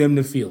want them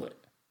to feel it.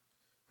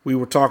 We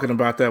were talking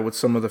about that with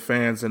some of the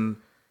fans, and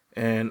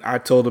I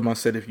told them, I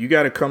said, if you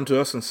got to come to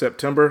us in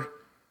September,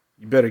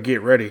 you better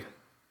get ready.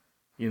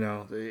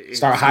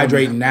 Start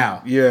hydrating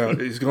now. Yeah,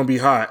 it's going to be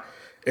hot.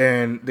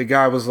 And the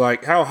guy was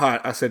like, how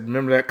hot? I said,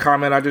 remember that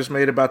comment I just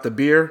made about the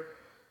beer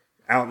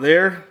out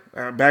there?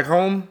 Back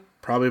home,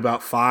 probably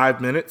about 5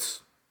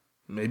 minutes,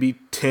 maybe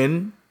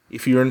 10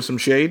 if you're in some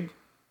shade.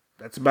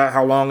 That's about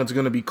how long it's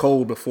going to be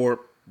cold before it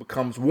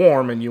becomes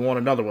warm and you want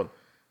another one.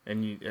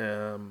 And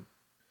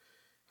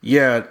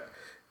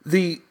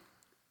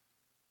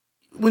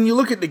when you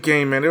look at the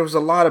game, man, there was a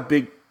lot of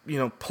big,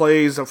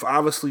 plays of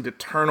obviously the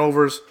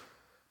turnovers,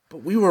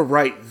 but we were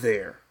right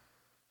there.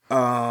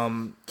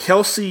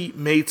 Kelsey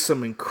made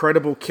some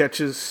incredible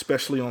catches,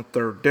 especially on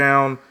third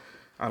down.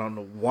 I don't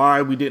know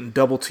why we didn't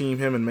double team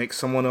him and make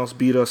someone else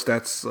beat us.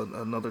 That's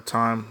another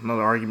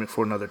argument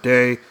for another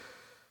day.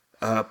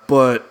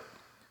 But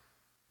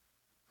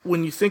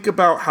when you think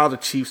about how the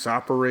Chiefs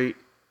operate,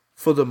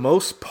 for the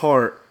most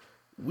part,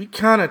 we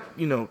kind of,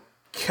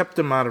 kept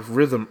them out of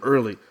rhythm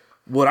early.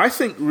 What I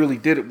think really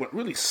did it, what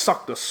really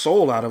sucked the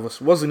soul out of us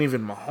wasn't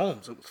even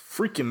Mahomes. It was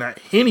freaking that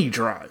Henne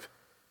drive.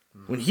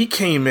 When he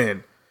came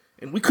in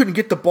and we couldn't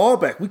get the ball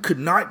back. We could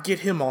not get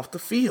him off the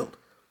field.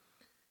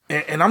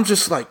 And I'm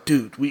just like,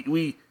 dude,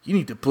 you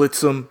need to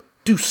blitz him,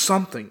 do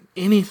something,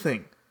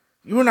 anything.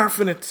 You were not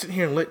finna sit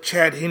here and let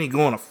Chad Henne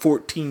go on a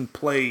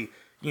 14-play,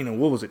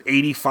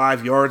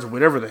 85 yards or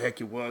whatever the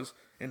heck it was,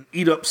 and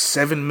eat up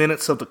 7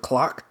 minutes of the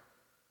clock.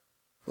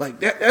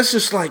 Like that's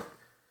just like,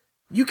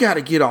 you got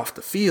to get off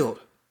the field.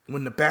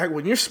 When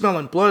you're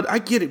smelling blood, I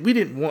get it. We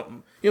didn't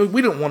want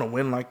to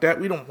win like that.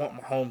 We don't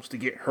want Mahomes to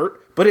get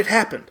hurt, but it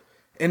happened.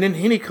 And then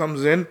Henne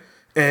comes in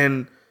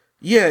and.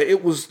 Yeah,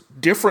 it was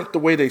different the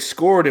way they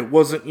scored. It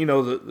wasn't,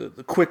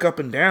 the quick up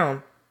and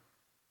down,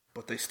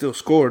 but they still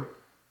scored.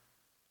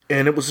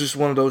 And it was just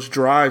one of those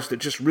drives that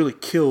just really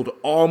killed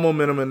all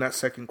momentum in that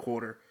second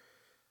quarter.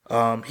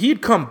 He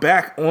had come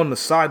back on the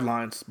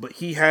sidelines, but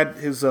he had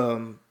his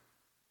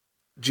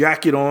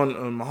jacket on,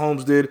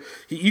 Mahomes did.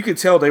 You could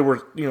tell they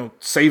were,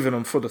 saving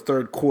him for the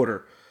third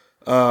quarter.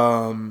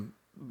 And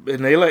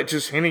they let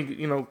just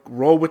Henne,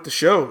 roll with the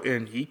show,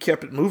 and he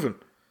kept it moving.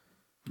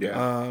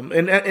 Yeah.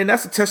 And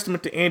that's a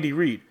testament to Andy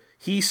Reid.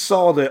 He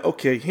saw that,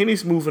 okay,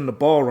 Henny's moving the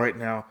ball right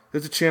now.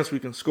 There's a chance we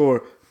can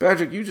score.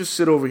 Patrick, you just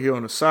sit over here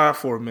on the side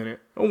for a minute.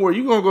 Don't worry,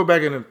 you're going to go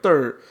back in the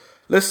third.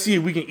 Let's see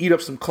if we can eat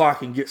up some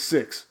clock and get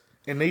 6.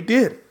 And they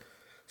did.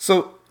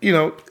 So,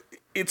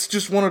 it's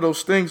just one of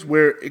those things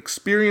where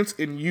experience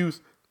and youth,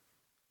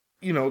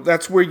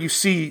 that's where you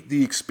see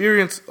the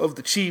experience of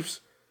the Chiefs.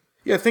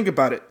 Yeah, think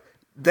about it.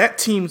 That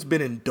team's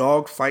been in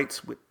dog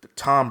fights with the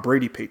Tom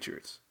Brady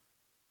Patriots.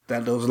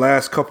 Those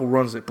last couple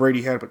runs that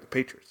Brady had with the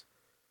Patriots.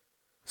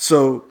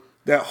 So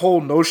that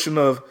whole notion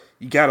of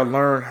you got to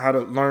learn how to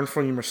learn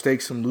from your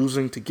mistakes and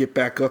losing to get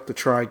back up to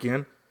try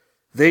again,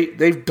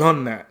 they've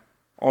done that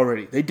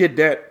already. They did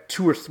that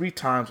 2 or 3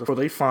 times before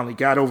they finally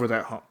got over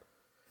that hump.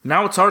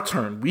 Now it's our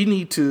turn. We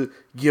need to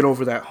get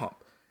over that hump.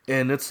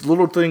 And it's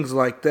little things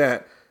like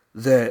that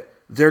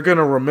they're going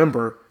to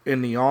remember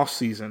in the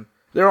offseason.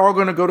 They're all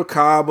going to go to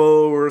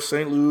Cabo or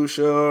St.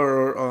 Lucia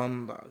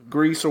or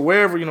Greece or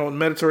wherever,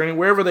 Mediterranean,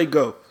 wherever they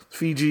go,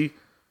 Fiji.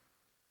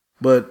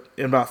 But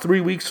in about 3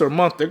 weeks or a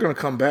month, they're going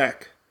to come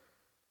back.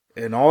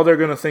 And all they're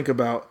going to think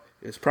about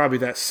is probably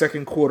that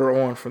second quarter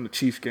on from the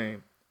Chiefs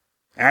game.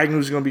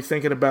 Agnew's going to be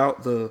thinking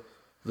about the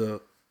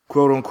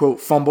quote-unquote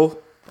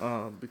fumble,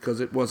 because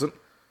it wasn't.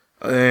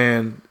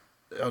 And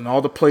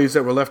all the plays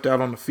that were left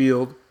out on the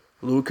field.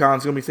 Louis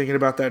Khan's going to be thinking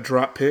about that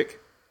drop pick.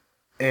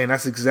 And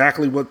that's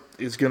exactly what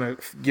is going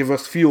to give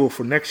us fuel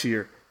for next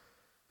year,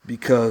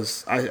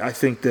 because I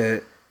think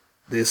that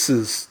this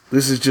is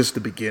just the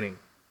beginning.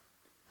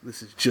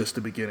 This is just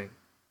the beginning.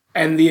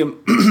 And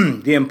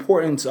the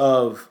importance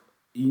of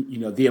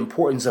the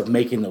importance of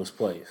making those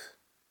plays.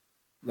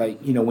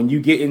 Like, when you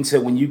get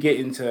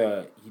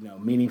into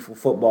meaningful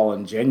football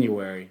in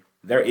January,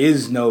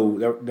 there's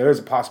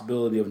a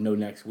possibility of no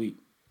next week.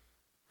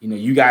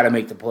 You got to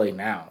make the play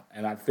now.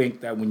 And I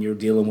think that when you're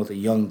dealing with a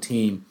young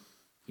team,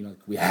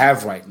 we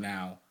have right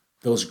now,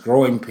 those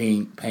growing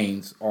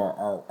pains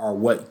are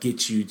what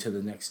gets you to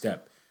the next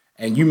step.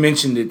 And you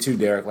mentioned it too,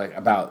 Derek, like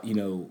about,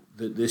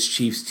 this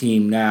Chiefs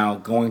team now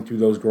going through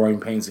those growing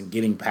pains and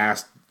getting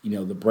past,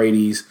 the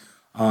Bradys,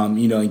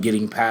 and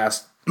getting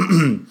past,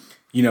 that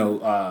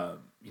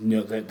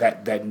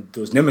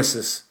those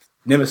nemesis.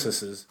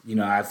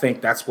 I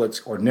think that's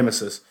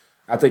nemesis.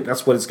 I think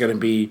that's what it's going to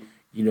be,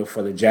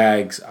 for the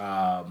Jags,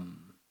 going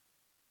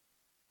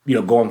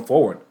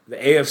forward. The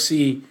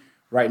AFC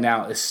right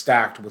now is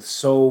stacked with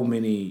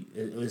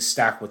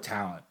stacked with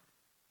talent.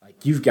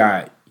 Like, you've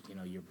got,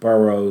 your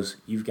Burrows,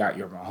 you've got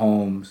your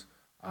Mahomes,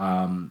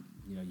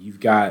 you've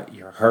got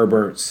your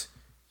Herberts,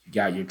 you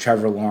got your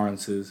Trevor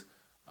Lawrences,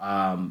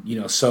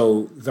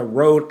 so the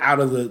road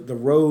the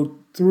road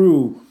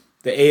through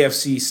the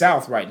AFC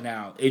South right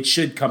now, it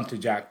should come through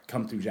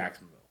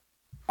Jacksonville,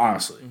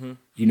 honestly,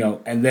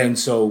 and then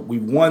so we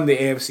won the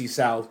AFC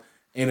South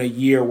in a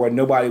year where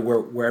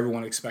where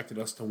everyone expected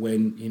us to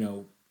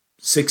win,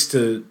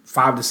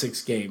 5 to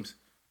 6 games.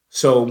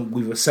 So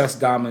we've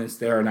assessed dominance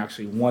there and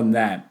actually won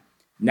that.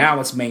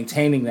 Now it's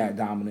maintaining that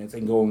dominance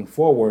and going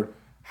forward.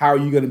 How are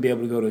you going to be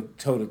able to go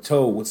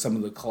toe-to-toe with some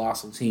of the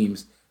colossal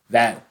teams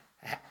that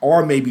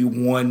are maybe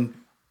 1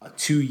 or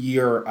 2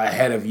 year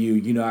ahead of you?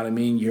 You know what I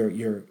mean?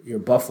 Your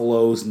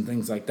Buffaloes and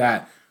things like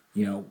that.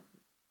 You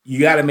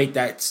got to make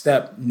that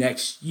step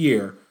next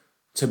year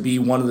to be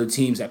one of the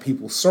teams that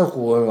people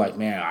circle and are like,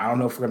 man, I don't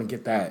know if we're going to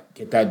get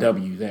that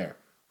W there.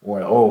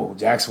 Or,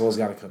 Jacksonville's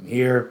got to come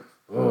here.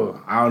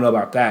 I don't know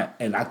about that.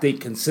 And I think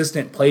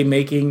consistent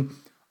playmaking,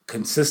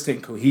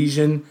 consistent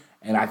cohesion,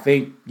 and I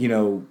think,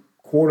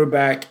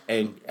 quarterback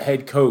and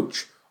head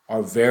coach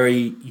are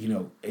very,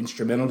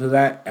 instrumental to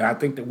that. And I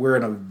think that we're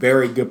in a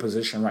very good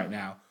position right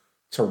now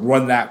to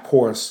run that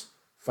course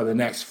for the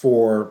next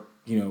 4,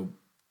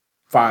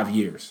 5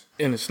 years.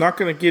 And it's not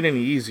going to get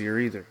any easier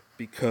either,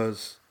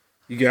 because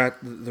you got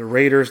the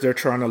Raiders, they're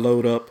trying to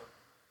load up.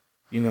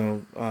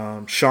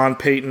 Sean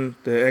Payton,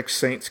 the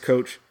ex-Saints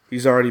coach,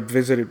 he's already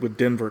visited with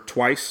Denver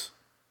twice.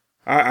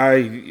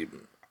 I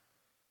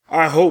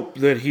hope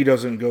that he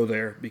doesn't go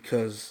there,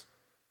 because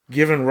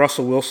giving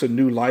Russell Wilson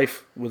new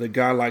life with a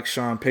guy like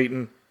Sean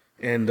Payton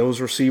and those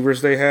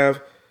receivers they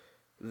have,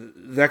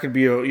 that could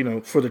be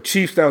for the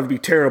Chiefs, that would be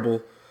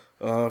terrible.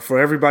 For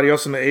everybody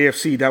else in the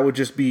AFC, that would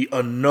just be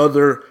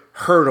another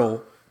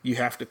hurdle you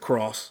have to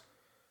cross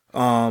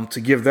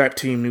to give that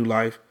team new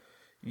life.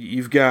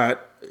 You've got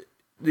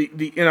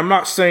and I'm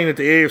not saying that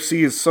the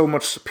AFC is so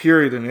much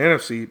superior than the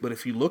NFC, but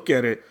if you look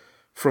at it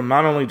from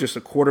not only just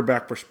a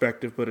quarterback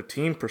perspective, but a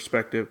team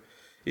perspective,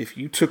 if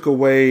you took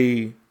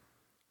away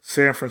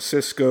San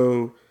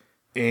Francisco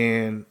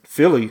and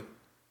Philly,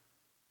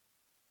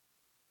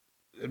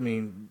 I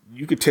mean,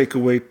 you could take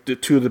away the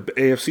 2 of the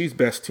AFC's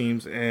best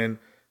teams, and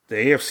the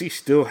AFC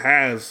still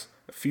has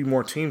a few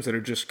more teams that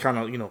are just kind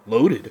of,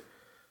 loaded.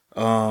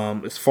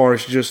 As far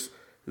as just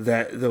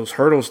those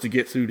hurdles to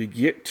get through to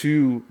get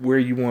to where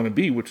you want to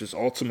be, which is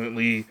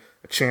ultimately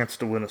a chance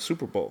to win a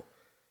Super Bowl.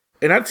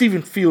 And that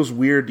even feels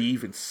weird to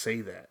even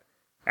say that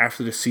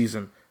after the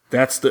season.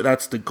 That's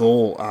the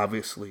goal,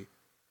 obviously.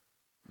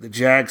 The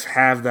Jags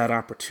have that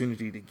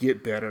opportunity to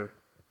get better,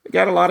 They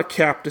got a lot of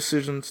cap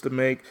decisions to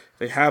make.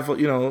 They have,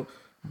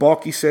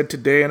 Balky said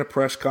today in a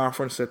press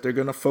conference that they're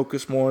going to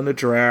focus more on the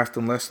draft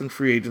and less than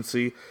free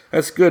agency.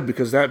 That's good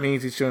because that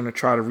means he's going to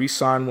try to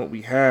re-sign what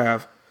we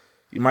have.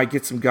 You might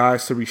get some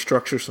guys to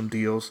restructure some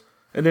deals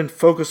and then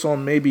focus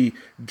on maybe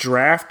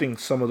drafting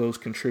some of those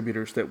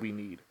contributors that we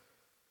need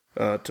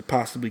to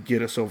possibly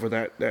get us over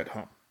that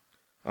hump.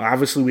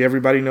 Obviously,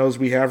 everybody knows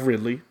we have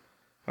Ridley.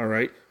 All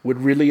right. Would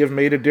Ridley have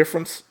made a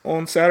difference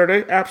on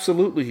Saturday?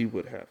 Absolutely he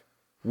would have.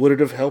 Would it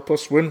have helped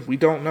us win? We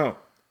don't know.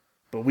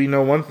 But we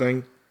know one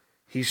thing.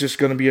 He's just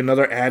going to be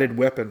another added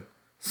weapon,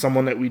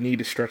 someone that we need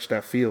to stretch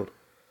that field.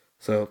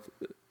 So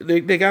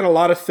they got a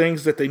lot of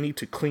things that they need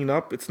to clean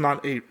up. It's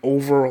not a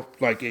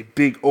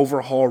big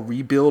overhaul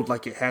rebuild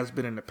like it has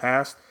been in the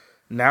past.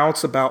 Now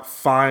it's about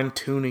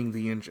fine-tuning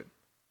the engine.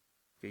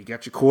 You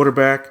got your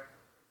quarterback.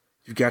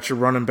 You've got your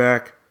running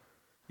back.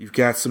 You've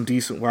got some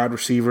decent wide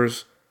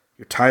receivers.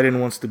 Your tight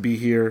end wants to be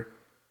here.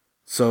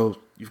 So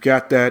you've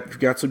got that. You've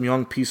got some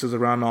young pieces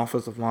around the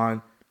offensive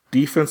line.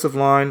 Defensive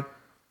line,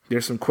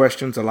 there's some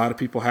questions. A lot of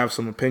people have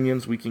some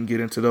opinions. We can get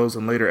into those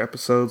in later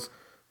episodes.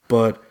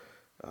 But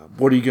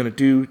what are you going to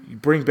do? You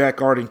bring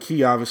back Arden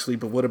Key, obviously,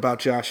 but what about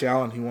Josh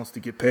Allen? He wants to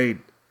get paid.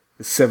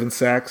 Is 7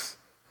 sacks?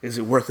 Is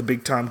it worth a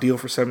big-time deal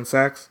for 7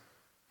 sacks?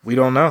 We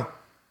don't know.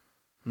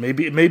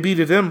 Maybe it may be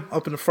to them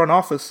up in the front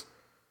office.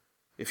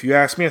 If you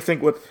ask me, I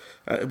think what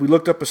we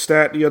looked up a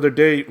stat the other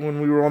day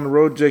when we were on the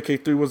road,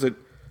 JK3, was it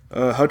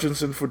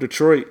Hutchinson for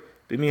Detroit?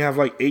 Didn't he have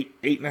like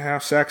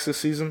 8.5 sacks this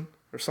season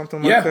or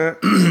something like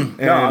that?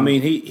 No, I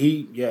mean,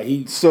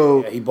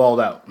 he balled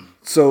out.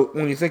 So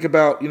when you think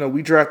about,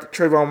 we drafted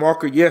Trayvon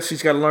Walker, yes,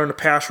 he's got to learn the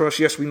pass rush.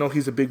 Yes, we know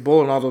he's a big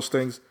bull and all those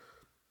things.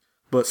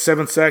 But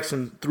 7 sacks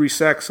and 3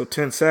 sacks, so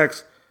 10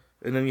 sacks.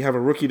 And then you have a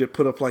rookie that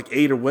put up like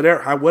 8 or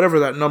whatever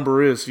that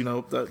number is,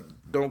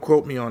 don't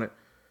quote me on it.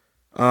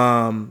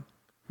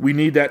 We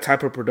need that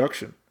type of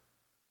production.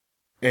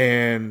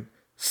 And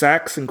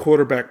sacks and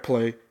quarterback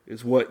play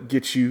is what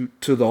gets you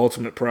to the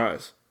ultimate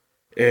prize.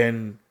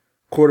 And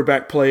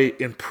quarterback play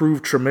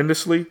improved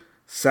tremendously.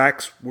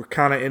 Sacks were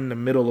kind of in the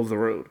middle of the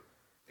road.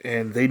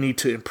 And they need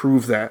to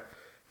improve that.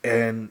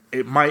 And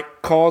it might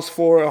cause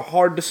for a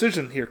hard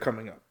decision here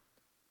coming up.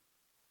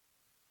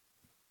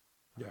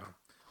 Yeah.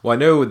 Well, I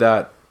know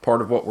that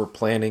part of what we're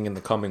planning in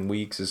the coming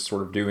weeks is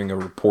sort of doing a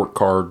report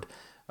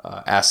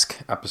card-esque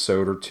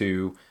episode or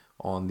two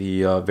on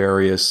the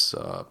various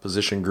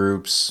position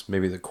groups,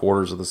 maybe the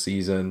quarters of the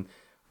season.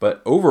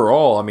 But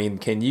overall, I mean,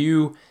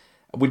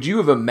 would you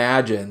have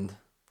imagined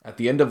at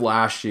the end of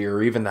last year,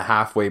 or even the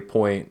halfway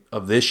point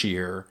of this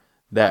year,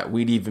 that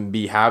we'd even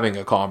be having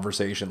a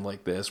conversation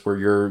like this where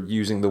you're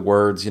using the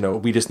words,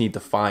 we just need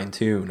to fine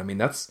tune? I mean,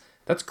 that's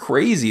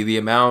crazy,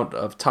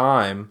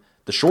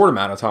 the short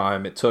amount of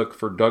time it took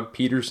for Doug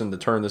Peterson to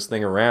turn this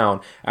thing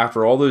around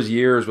after all those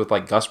years with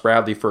like Gus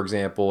Bradley, for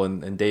example,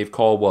 and Dave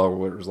Caldwell,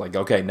 where it was like,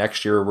 okay,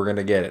 next year we're going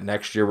to get it.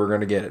 Next year we're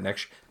going to get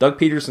it. Doug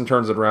Peterson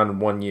turns it around in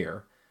 1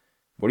 year.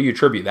 What do you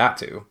attribute that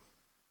to?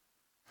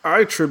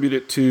 I attribute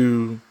it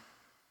to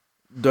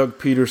Doug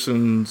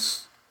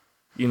Peterson's,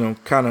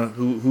 kind of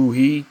who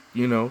he,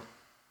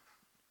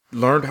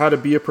 learned how to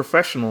be a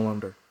professional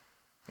under.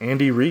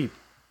 Andy Reid.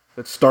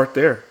 Let's start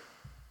there,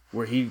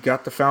 where he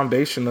got the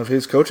foundation of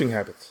his coaching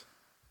habits.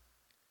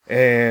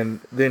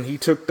 And then he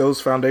took those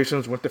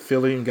foundations, went to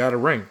Philly, and got a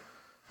ring.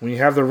 When you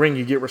have the ring,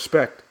 you get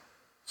respect.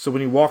 So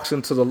when he walks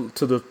into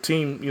the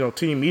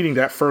team meeting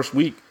that first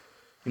week,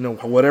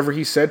 whatever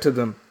he said to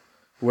them,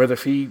 whether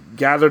if he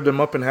gathered them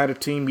up and had a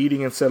team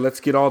meeting and said, let's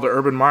get all the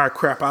Urban Meyer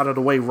crap out of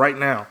the way right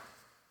now.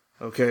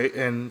 Okay,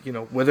 and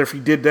whether if he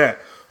did that,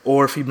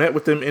 or if he met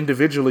with them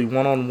individually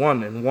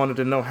one-on-one and wanted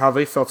to know how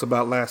they felt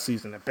about last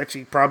season. I bet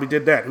you he probably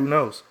did that. Who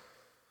knows?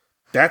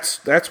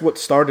 That's what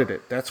started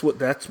it. That's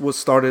what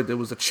started. It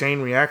was a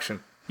chain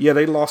reaction. Yeah,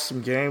 they lost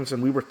some games,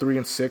 and we were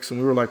 3-6, and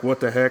we were like, what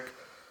the heck?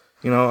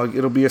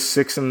 It'll be a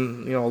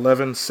 6-11,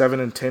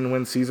 7-10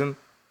 win season.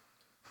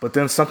 But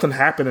then something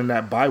happened in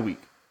that bye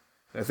week.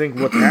 I think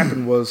what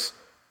happened was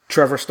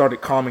Trevor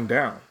started calming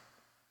down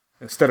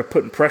instead of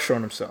putting pressure on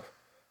himself.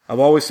 I've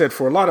always said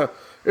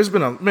there's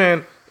been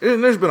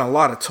a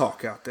lot of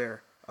talk out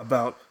there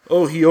about,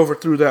 he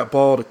overthrew that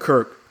ball to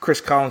Kirk. Chris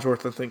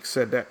Collinsworth, I think,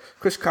 said that.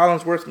 Chris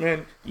Collinsworth,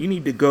 man, you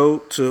need to go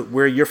to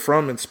where you're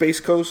from in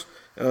Space Coast,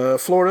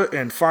 Florida,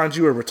 and find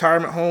you a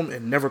retirement home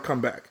and never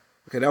come back.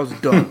 Okay, that was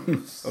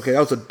dumb. Okay, that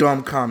was a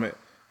dumb comment.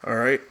 All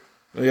right?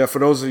 Yeah, for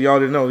those of y'all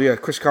that didn't know,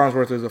 Chris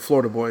Collinsworth is a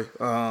Florida boy.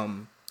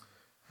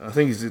 I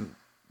think he's in,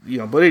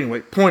 but anyway,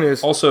 point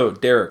is. Also,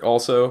 Derek,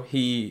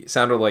 he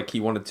sounded like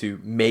he wanted to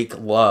make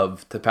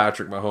love to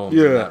Patrick Mahomes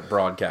in that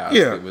broadcast.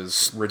 Yeah. It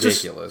was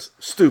ridiculous.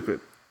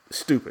 Stupid.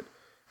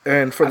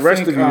 And for the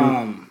rest of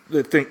you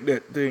that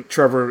think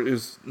Trevor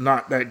is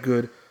not that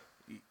good,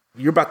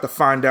 you're about to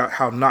find out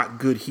how not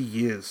good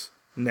he is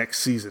next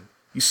season.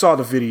 You saw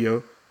the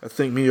video. I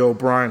think Mia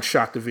O'Brien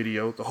shot the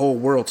video. The whole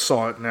world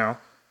saw it now.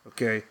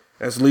 Okay?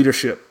 That's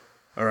leadership.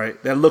 All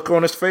right? That look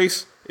on his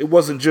face, it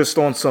wasn't just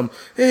on some,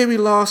 hey, we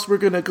lost, we're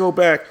going to go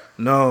back.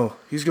 No,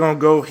 he's going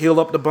to go heal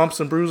up the bumps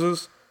and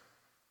bruises.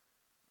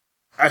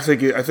 I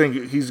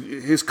think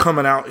his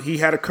coming out. He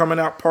had a coming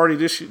out party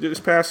this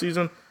past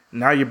season.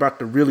 Now you're about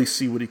to really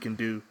see what he can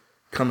do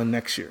coming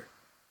next year.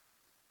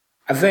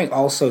 I think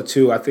also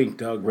too. I think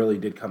Doug really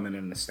did come in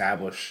and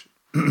establish,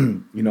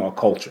 a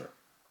culture,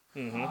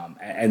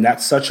 and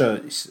that's such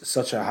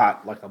a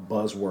hot like a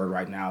buzzword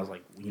right now. Is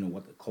like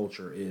what the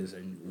culture is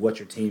and what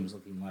your team's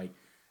looking like.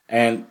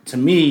 And to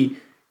me,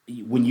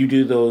 when you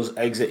do those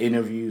exit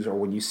interviews or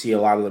when you see a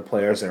lot of the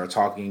players that are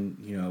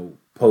talking,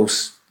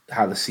 post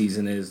how the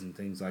season is and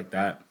things like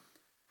that,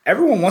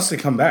 everyone wants to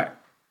come back.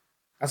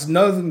 That's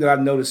another thing that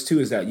I've noticed too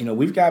is that,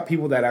 we've got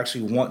people that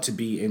actually want to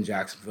be in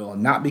Jacksonville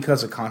and not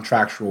because of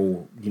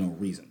contractual,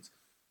 reasons.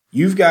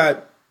 You've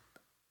got,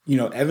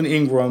 Evan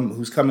Ingram,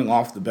 who's coming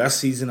off the best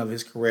season of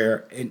his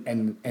career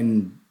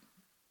and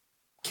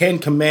can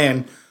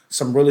command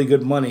some really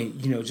good money.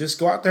 Just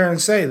go out there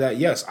and say that,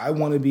 yes, I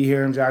want to be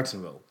here in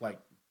Jacksonville. Like,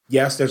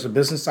 yes, there's a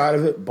business side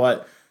of it,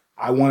 but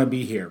I want to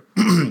be here.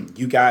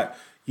 You got,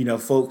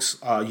 folks,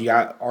 you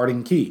got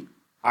Arden Key.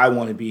 I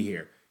want to be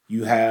here.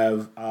 You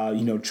have,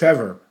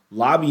 Trevor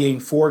lobbying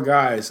for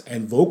guys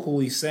and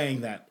vocally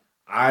saying that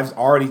I've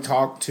already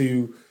talked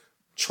to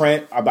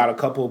Trent about a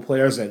couple of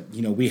players that,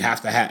 we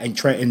have to have, and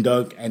Trent and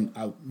Doug and,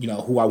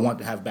 who I want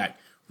to have back.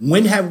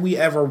 When have we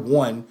ever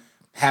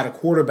had a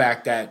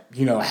quarterback that,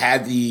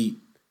 had the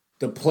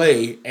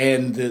play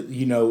and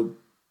the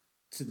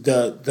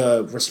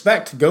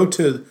respect to go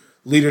to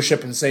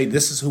leadership and say,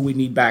 this is who we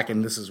need back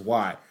and this is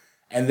why.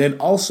 And then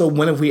also,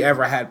 when have we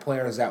ever had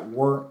players that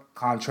weren't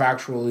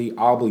contractually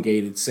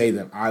obligated say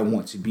that I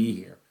want to be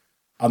here?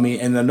 I mean,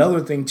 and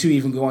another thing too,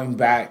 even going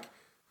back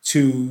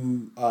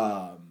to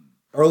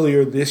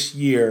earlier this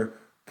year,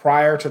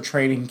 prior to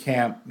training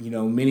camp,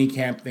 mini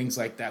camp, things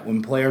like that,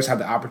 when players have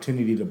the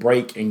opportunity to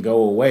break and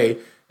go away,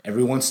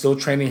 everyone's still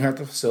training here at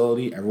the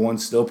facility.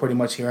 Everyone's still pretty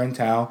much here in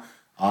town.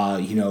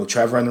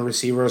 Trevor and the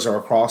receivers are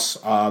across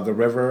the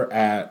river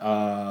at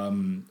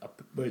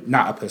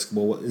not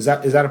Episcopal. Is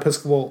that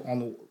Episcopal on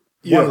the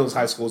one of those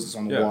high schools that's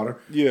on the water?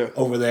 Yeah,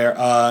 over there.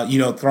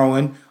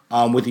 Throwing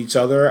with each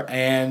other,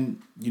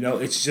 and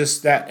it's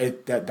just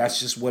that's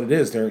just what it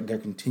is. They're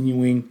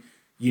continuing,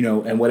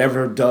 and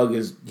whatever Doug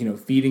is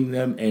feeding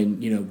them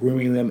and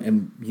grooming them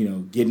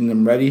and getting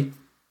them ready.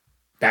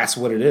 That's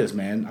what it is,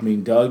 man. I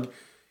mean, Doug,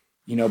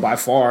 by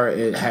far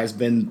it has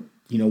been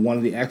one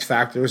of the X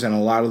factors and a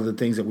lot of the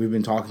things that we've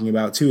been talking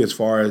about too, as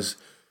far as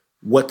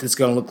what it's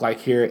going to look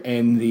like here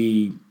in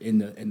the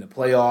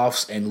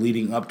playoffs and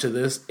leading up to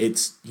this.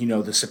 It's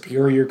the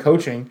superior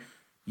coaching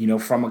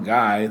from a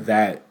guy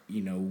that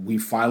we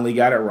finally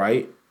got it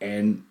right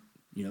and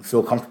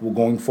feel comfortable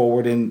going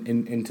forward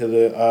into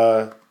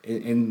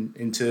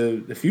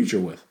the future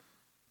with.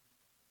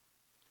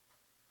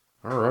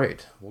 All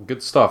right, well,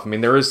 good stuff. I mean,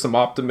 there is some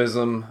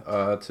optimism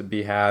to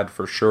be had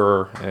for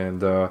sure,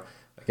 and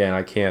again,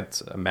 I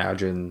can't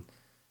imagine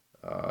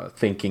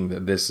thinking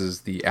that this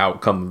is the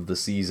outcome of the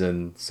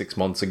season 6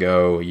 months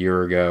ago, a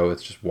year ago.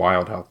 It's just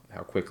wild how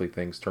quickly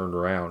things turned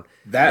around.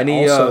 That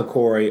also,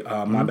 Corey,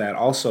 my bad.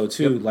 Also,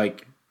 too,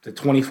 like the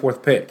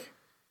 24th pick.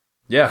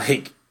 Yeah.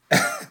 Like,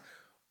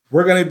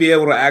 we're going to be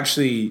able to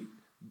actually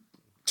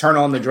turn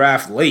on the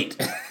draft late.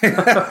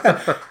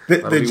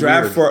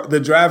 The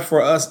draft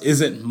for us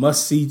isn't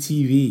must-see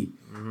TV,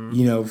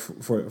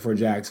 for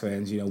Jags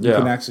fans. We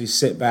can actually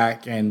sit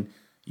back and,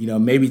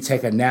 maybe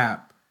take a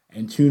nap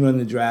and tune on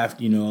the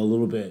draft, a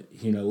little bit,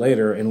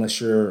 later,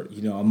 unless you're,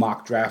 a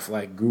mock draft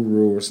like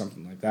guru or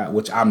something like that,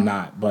 which I'm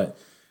not. But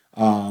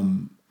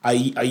a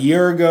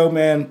year ago,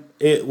 man,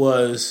 it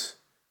was,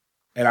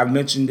 and I've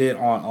mentioned it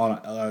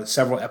on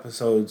several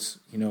episodes,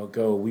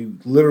 ago. We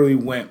literally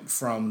went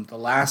from the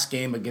last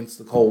game against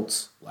the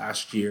Colts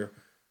last year,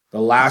 the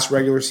last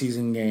regular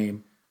season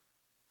game,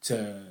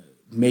 to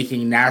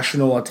making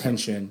national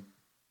attention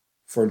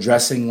for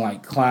dressing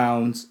like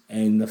clowns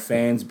and the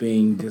fans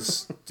being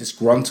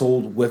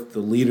disgruntled with the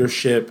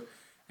leadership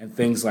and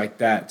things like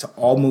that, to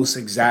almost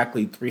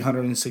exactly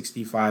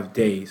 365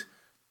 days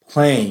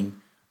playing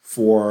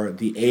for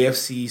the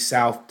AFC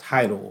South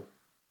title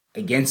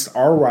against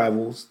our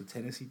rivals, the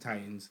Tennessee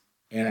Titans,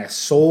 in a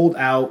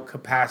sold-out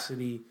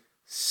capacity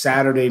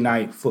Saturday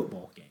night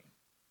football game.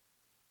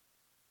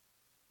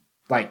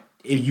 Like,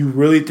 if you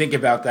really think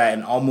about that,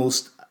 in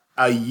almost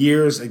a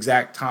year's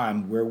exact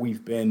time where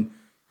we've been,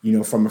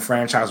 from a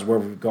franchise where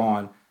we've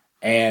gone.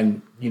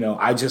 And,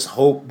 I just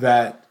hope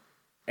that,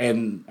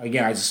 and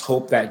again, I just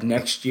hope that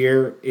next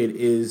year it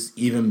is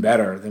even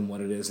better than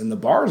what it is. And the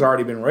bar has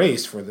already been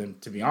raised for them,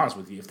 to be honest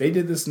with you. If they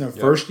did this in their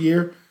first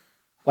year,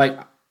 like,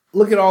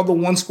 look at all the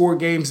one-score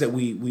games that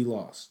we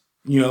lost.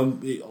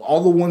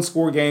 All the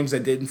one-score games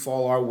that didn't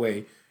fall our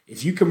way.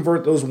 If you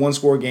convert those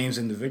one-score games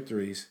into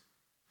victories,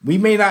 we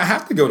may not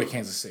have to go to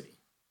Kansas City.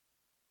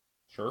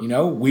 Sure.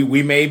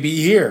 We may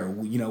be here.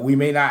 We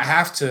may not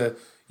have to,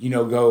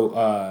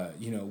 go,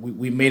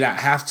 we may not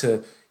have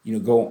to,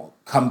 go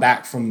come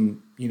back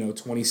from,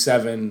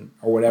 27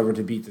 or whatever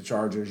to beat the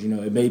Chargers.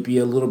 It may be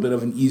a little bit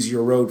of an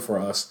easier road for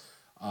us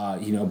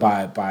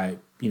by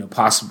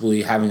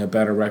possibly having a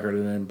better record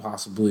and then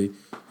possibly,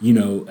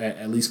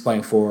 at least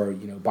playing for,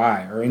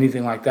 bye or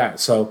anything like that.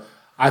 So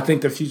I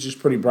think the future's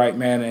pretty bright,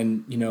 man.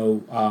 And,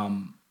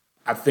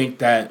 I think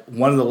that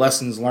one of the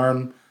lessons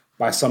learned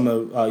by some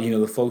of,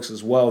 the folks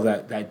as well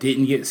that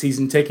didn't get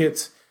season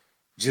tickets,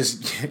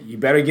 just you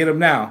better get them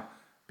now,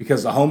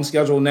 because the home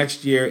schedule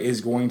next year is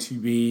going to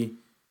be,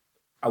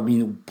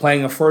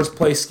 playing a first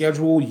place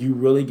schedule, you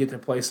really get to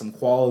play some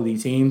quality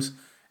teams.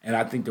 And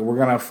I think that we're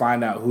going to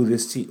find out who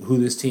this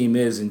team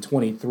is in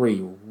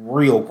 23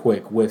 real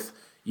quick with,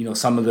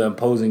 some of the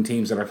opposing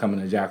teams that are coming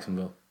to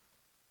Jacksonville.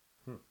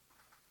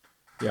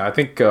 Yeah, I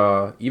think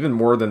even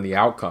more than the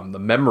outcome, the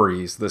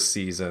memories this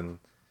season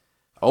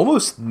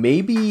almost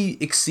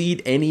maybe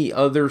exceed any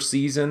other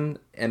season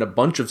and a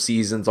bunch of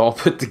seasons all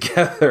put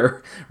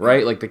together,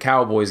 right? Like the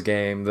Cowboys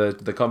game,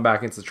 the comeback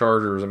against the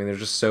Chargers. I mean, there's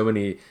just so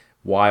many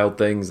wild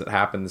things that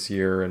happened this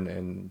year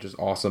and just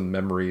awesome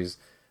memories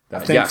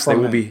that, yes, they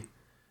will be.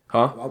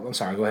 Huh? I'm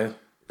sorry, go ahead.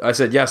 I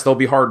said, yes, they'll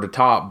be hard to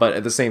top, but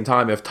at the same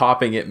time, if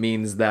topping it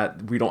means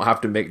that we don't have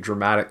to make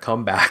dramatic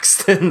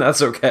comebacks, then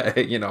that's okay.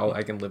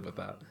 I can live with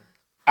that.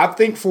 I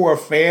think for a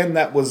fan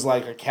that was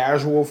like a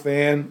casual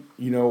fan,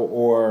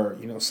 or,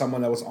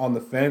 someone that was on the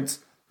fence,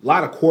 a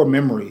lot of core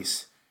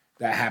memories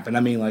that happened.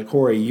 I mean, like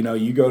Corey,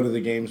 you go to the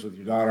games with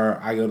your daughter.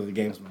 I go to the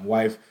games with my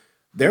wife.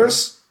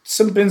 There's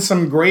been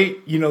some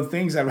great,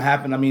 things that have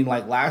happened. I mean,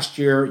 like last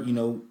year,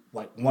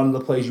 like one of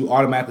the plays you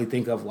automatically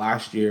think of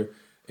last year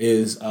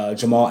is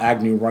Jamal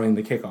Agnew running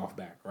the kickoff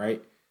back,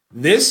 right?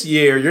 This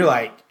year, you're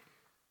like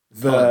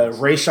the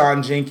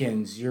Rayshon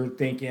Jenkins. You're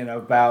thinking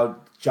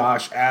about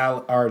Josh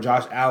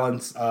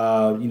Allen's,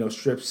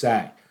 strip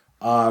sack.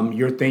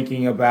 You're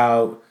thinking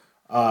about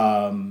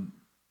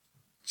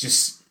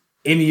just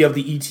any of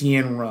the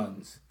ETN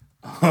runs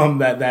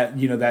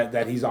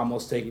that he's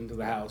almost taken to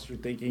the house. You're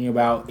thinking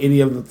about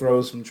any of the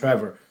throws from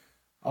Trevor.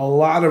 A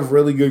lot of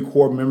really good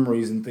core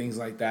memories and things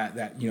like that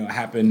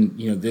happened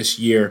this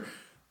year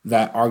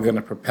that are going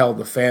to propel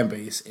the fan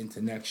base into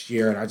next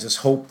year. And I just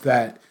hope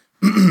that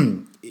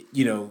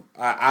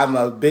I'm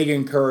a big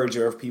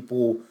encourager of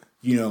people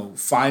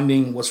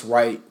finding what's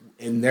right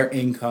in their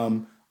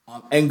income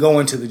and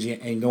going to the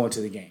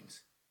games.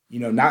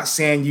 Not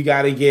saying you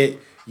got to get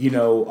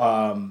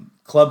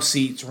club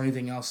seats or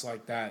anything else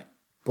like that,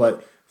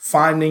 but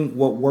finding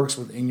what works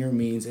within your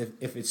means.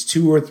 If it's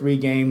 2 or 3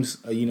 games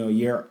a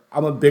year,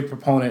 I'm a big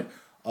proponent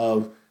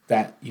of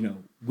that.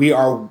 We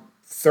are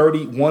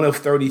one of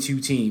 32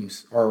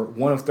 teams or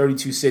one of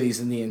 32 cities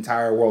in the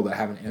entire world that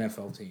have an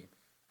NFL team.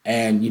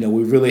 And,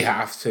 we really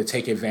have to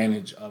take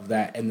advantage of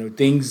that. And the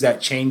things that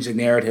change the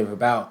narrative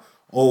about,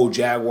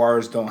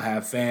 Jaguars don't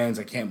have fans,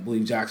 I can't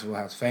believe Jacksonville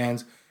has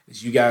fans,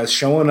 is you guys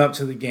showing up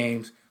to the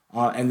games.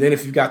 And then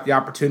if you've got the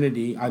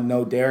opportunity, I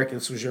know, Derek,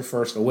 this was your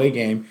first away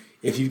game.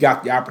 If you've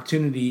got the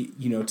opportunity,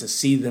 to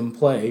see them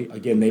play,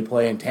 again, they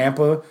play in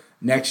Tampa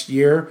next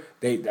year.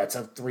 That's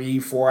a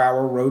 3-4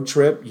 hour road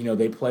trip.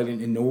 They played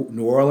in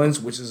New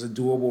Orleans, which is a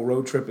doable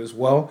road trip as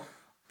well.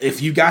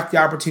 If you got the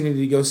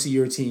opportunity to go see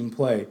your team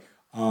play,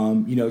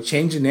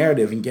 change the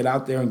narrative and get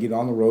out there and get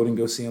on the road and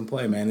go see them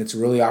play, man. It's a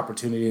really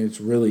opportunity, and it's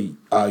a really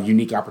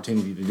unique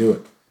opportunity to do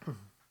it.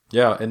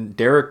 Yeah, and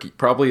Derek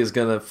probably is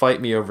going to fight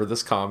me over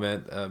this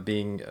comment,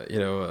 being,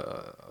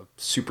 a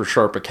super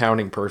sharp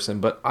accounting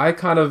person, but I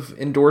kind of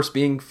endorse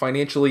being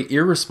financially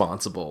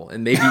irresponsible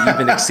and maybe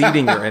even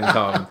exceeding your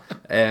income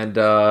and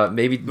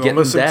maybe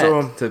getting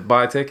debt to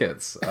buy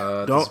tickets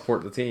to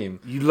support the team.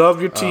 You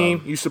love your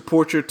team. You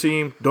support your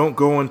team. Don't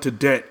go into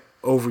debt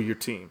over your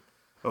team.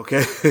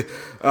 Okay?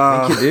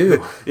 I think you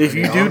do. If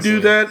you do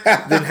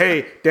that, then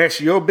hey,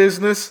 that's your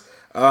business.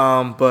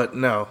 But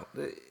no.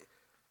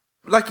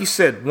 Like you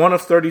said, one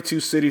of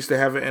 32 cities to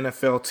have an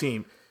NFL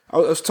team. I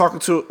was talking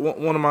to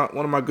one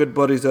of my good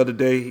buddies the other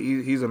day.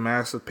 He's a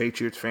massive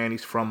Patriots fan.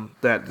 He's from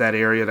that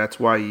area. That's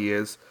why he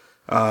is.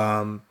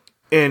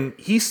 And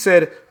he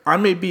said, I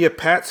may be a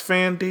Pats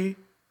fan, D,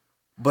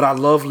 but I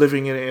love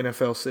living in an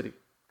NFL city.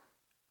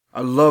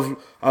 I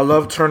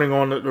love turning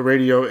on the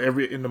radio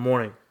in the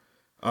morning.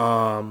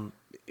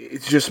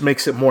 It just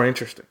makes it more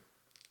interesting.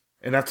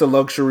 And that's a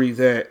luxury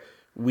that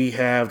we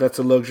have. That's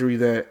a luxury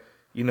that,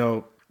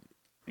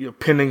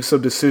 pending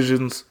some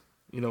decisions,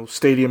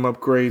 stadium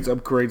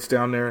upgrades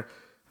down there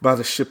by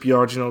the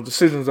shipyard.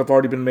 Decisions have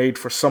already been made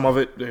for some of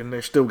it, and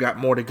there's still got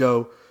more to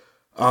go.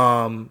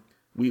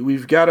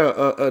 We've got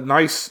a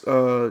nice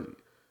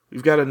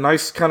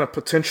kind of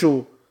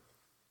potential.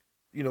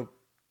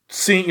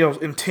 Seeing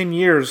in 10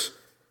 years,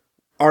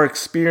 our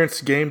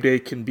experience game day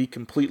can be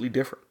completely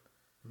different.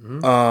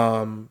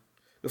 Mm-hmm.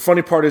 The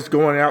funny part is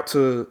going out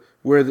to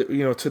where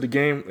to the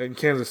game in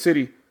Kansas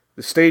City.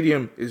 The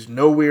stadium is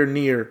nowhere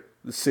near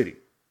the city.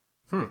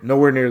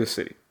 Nowhere near the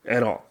city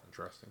at all.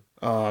 Interesting.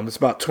 It's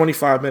about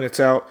 25 minutes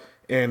out,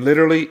 and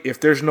literally, if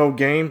there's no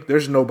game,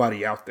 there's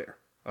nobody out there.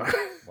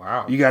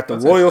 Wow. You got the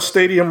Royal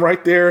Stadium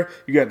right there.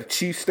 You got the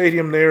Chiefs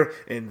Stadium there,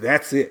 and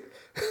that's it.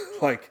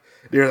 I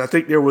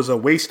think there was a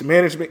waste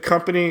management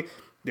company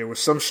There was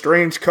some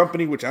strange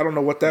company, which I don't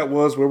know what that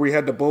was, where we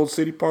had the Bold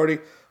City party.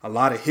 A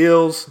lot of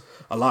hills,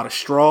 a lot of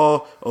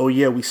straw. Oh,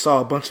 yeah, we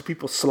saw a bunch of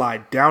people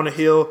slide down a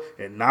hill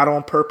and not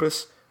on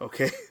purpose,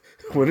 okay,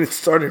 when it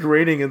started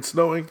raining and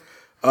snowing.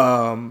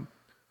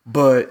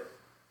 But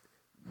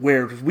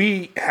where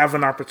we have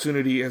an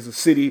opportunity as a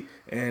city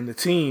and the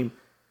team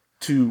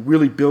to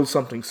really build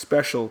something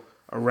special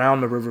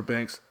around the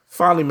riverbanks,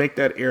 finally make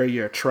that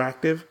area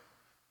attractive.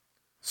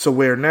 So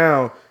where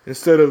now,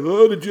 instead of,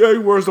 the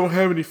Jaguars don't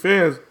have any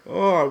fans,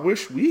 I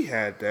wish we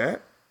had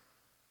that.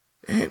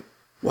 And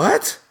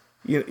what?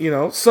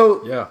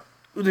 So Yeah.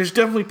 There's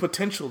definitely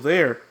potential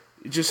there.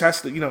 It just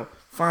has to,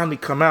 finally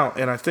come out.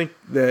 And I think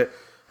that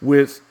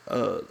with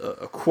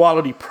a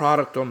quality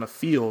product on the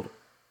field,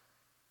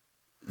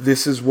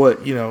 this is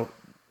what, the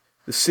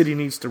city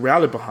needs to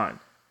rally behind.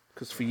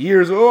 Because for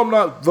years, I'm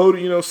not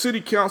voting,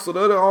 city council,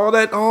 all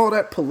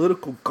that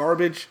political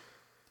garbage.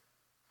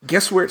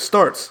 Guess where it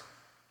starts?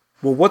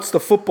 Well, what's the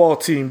football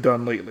team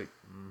done lately?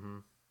 Mm-hmm.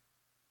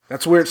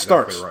 That's where it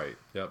starts. Right.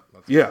 Yep.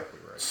 That's yeah. Exactly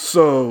right.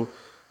 So,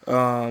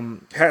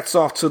 hats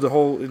off to the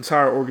whole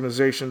entire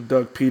organization.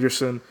 Doug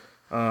Peterson,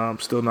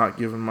 still not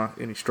giving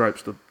any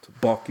stripes to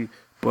Balky,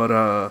 but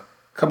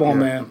come on,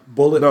 man,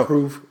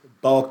 bulletproof,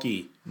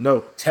 Balky,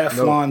 no,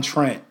 Teflon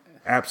Trent,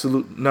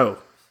 absolute no.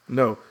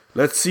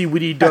 Let's see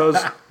what he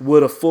does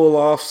with a full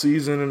off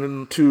season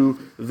and two.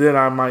 Then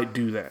I might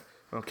do that.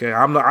 Okay,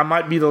 I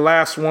might be the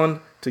last one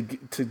to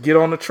get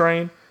on the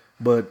train,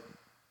 but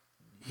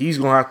he's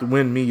gonna have to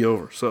win me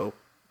over. So,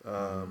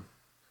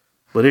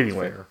 but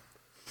anyway.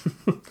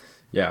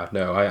 Yeah,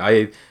 no,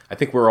 I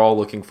think we're all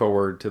looking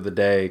forward to the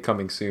day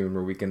coming soon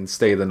where we can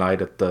stay the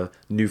night at the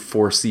new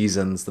Four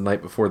Seasons the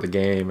night before the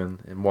game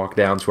and walk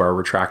down to our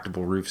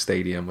retractable roof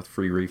stadium with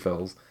free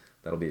refills.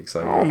 That'll be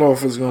exciting. I don't know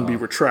if it's going to be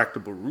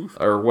retractable roof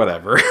or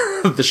whatever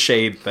the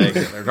shade thing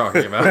that they're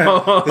talking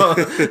about.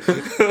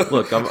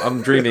 Look,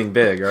 I'm dreaming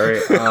big, all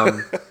right.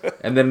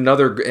 And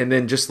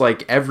then just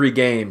like every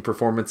game,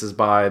 performances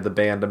by the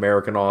band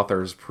American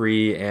Authors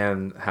pre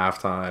and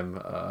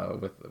halftime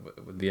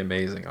would be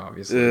amazing.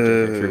 Obviously,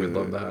 JK3 would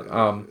love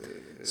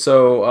that.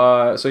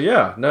 So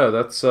yeah, no,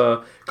 that's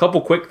a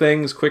couple quick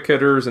things, quick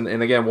hitters, and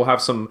again, we'll have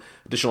some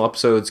additional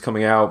episodes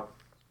coming out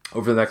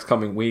over the next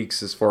coming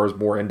weeks as far as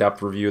more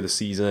in-depth review of the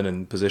season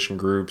and position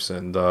groups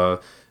and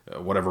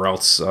whatever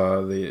else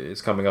is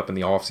coming up in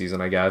the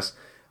offseason, I guess.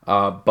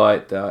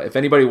 But if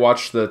anybody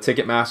watched the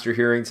Ticketmaster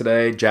hearing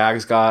today,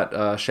 Jags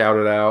got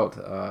shouted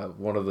out.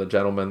 One of the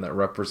gentlemen that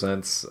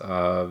represents,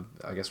 I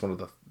guess, one of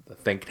the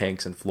think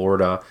tanks in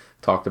Florida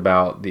talked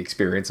about the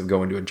experience of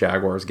going to a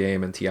Jaguars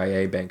game in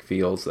TIAA Bank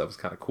Field. So that was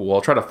kind of cool.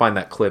 I'll try to find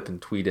that clip and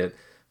tweet it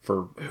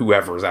for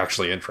whoever is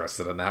actually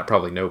interested in that.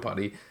 Probably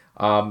nobody.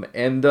 I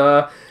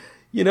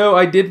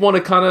did want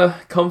to kind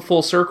of come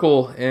full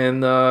circle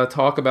and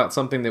talk about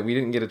something that we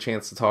didn't get a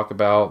chance to talk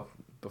about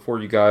before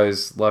you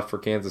guys left for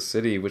Kansas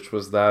City, which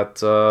was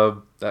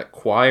that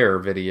choir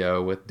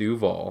video with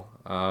Duval.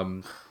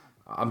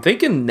 I'm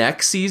thinking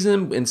next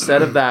season,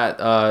 instead of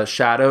that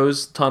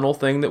Shadows tunnel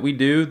thing that we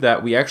do,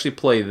 that we actually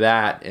play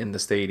that in the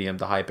stadium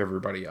to hype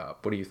everybody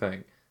up. What do you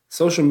think?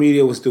 Social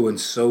media was doing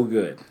so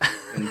good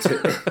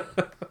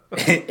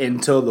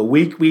until the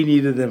week we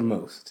needed them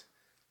most.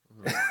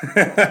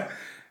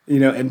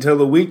 Until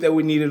the week that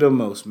we needed them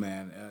most,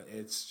 man.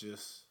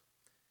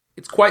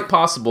 It's quite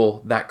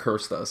possible that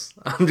cursed us.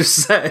 I'm just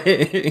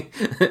saying.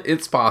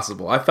 It's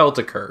possible. I felt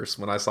a curse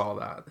when I saw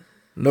that.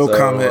 No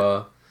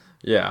comment.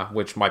 Yeah,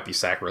 which might be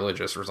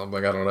sacrilegious or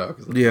something. I don't know.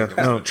 Yeah,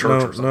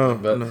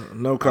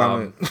 no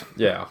comment.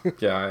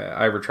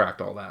 I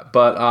retract all that.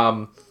 But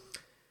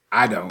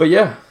I don't. But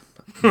yeah,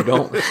 you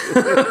don't.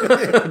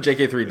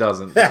 JK3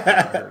 doesn't.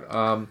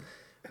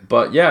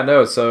 But yeah,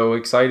 no. So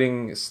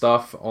exciting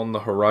stuff on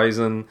the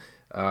horizon.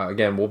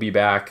 Again, we'll be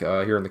back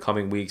here in the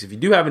coming weeks. If you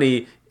do have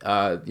any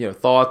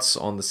thoughts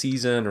on the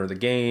season or the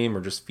game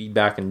or just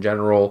feedback in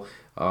general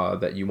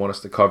that you want us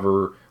to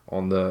cover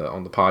on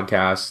the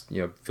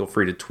podcast, feel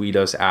free to tweet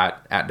us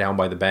at Down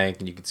by the Bank,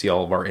 and you can see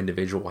all of our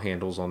individual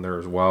handles on there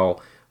as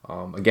well.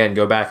 Again,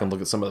 go back and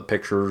look at some of the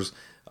pictures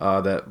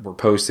that were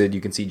posted.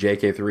 You can see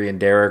JK3 and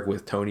Derek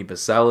with Tony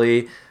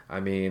Baselli. I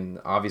mean,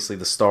 obviously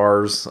the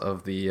stars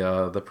of the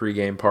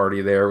pregame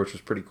party there, which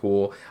was pretty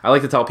cool. I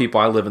like to tell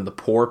people I live in the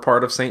poor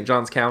part of St.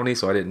 Johns County,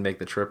 so I didn't make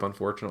the trip,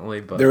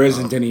 unfortunately. But there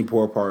isn't any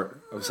poor part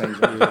of St.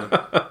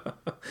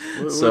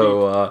 Johns.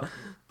 So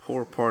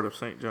poor part of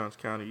St. Johns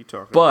County you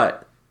talking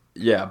about?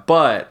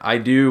 But I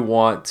do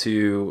want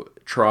to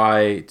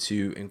try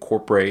to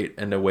incorporate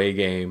an away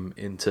game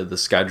into the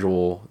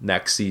schedule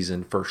next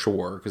season for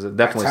sure, because it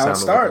definitely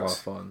sounded like a lot of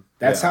fun.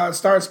 That's how it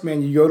starts,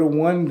 man. You go to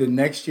one, the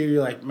next year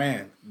you're like,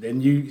 man.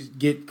 Then you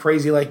get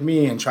crazy like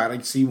me and try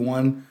to see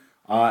one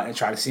and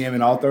try to see them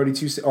in all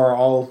 32 or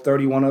all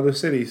 31 other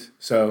cities.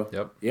 So,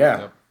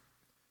 Yep.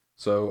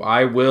 So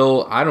I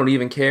don't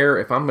even care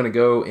if I'm going to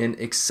go in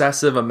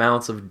excessive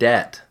amounts of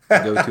debt to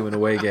go to an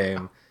away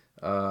game.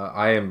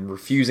 I am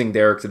refusing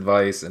Derek's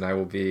advice, and I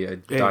will be a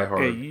diehard.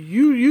 Hey,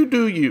 you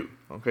do you.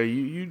 Okay,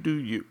 you do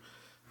you.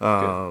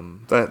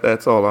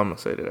 That's all I'm going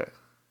to say to that.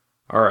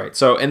 All right.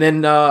 So, and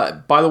then,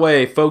 by the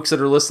way, folks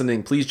that are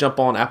listening, please jump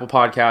on Apple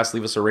Podcasts,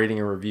 leave us a rating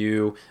and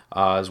review,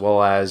 as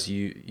well as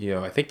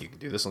I think you can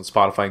do this on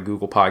Spotify and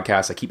Google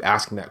Podcasts. I keep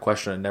asking that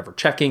question and never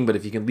checking, but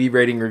if you can leave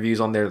rating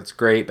reviews on there, that's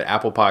great. But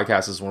Apple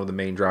Podcasts is one of the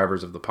main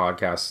drivers of the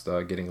podcast,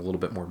 getting a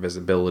little bit more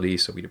visibility.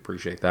 So we'd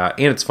appreciate that.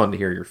 And it's fun to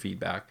hear your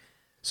feedback.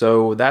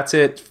 So that's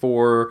it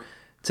for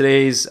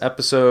today's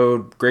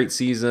episode. Great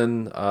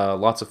season,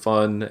 lots of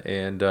fun,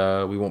 and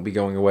we won't be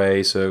going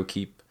away. So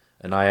keep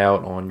an eye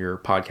out on your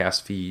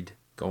podcast feed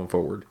going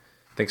forward.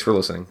 Thanks for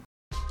listening.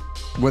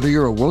 Whether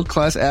you're a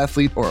world-class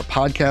athlete or a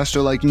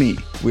podcaster like me,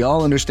 we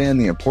all understand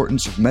the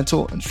importance of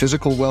mental and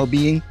physical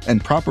well-being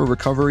and proper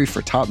recovery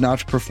for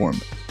top-notch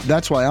performance.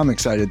 That's why I'm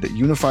excited that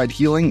Unified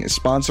Healing is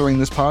sponsoring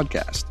this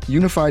podcast.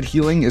 Unified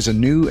Healing is a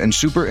new and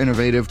super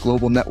innovative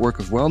global network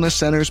of wellness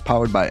centers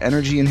powered by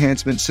Energy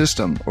Enhancement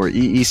System, or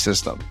EE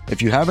System. If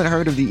you haven't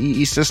heard of the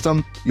EE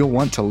System, you'll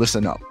want to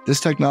listen up. This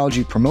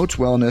technology promotes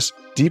wellness,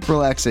 deep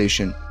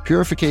relaxation,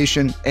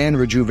 purification, and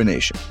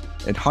rejuvenation.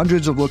 At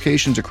hundreds of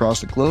locations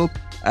across the globe,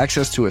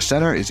 access to a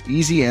center is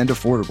easy and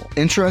affordable.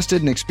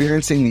 Interested in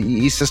experiencing the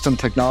EE System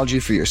technology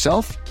for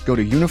yourself? Go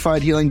to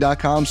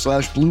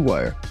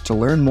unifiedhealing.com/bluewire to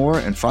learn more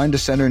and find a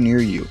center near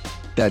you.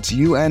 That's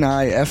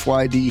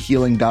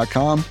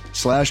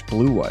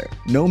unifydhealing.com/bluewire.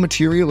 No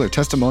material or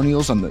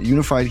testimonials on the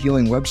Unified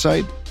Healing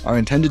website are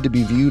intended to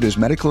be viewed as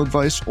medical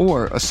advice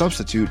or a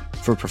substitute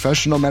for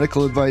professional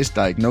medical advice,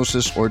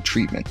 diagnosis, or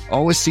treatment.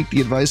 Always seek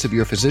the advice of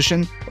your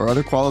physician or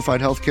other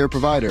qualified healthcare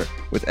provider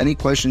with any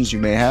questions you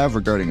may have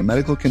regarding a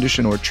medical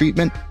condition or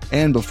treatment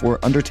and before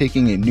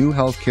undertaking a new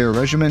healthcare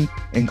regimen,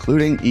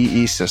 including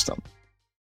EE System.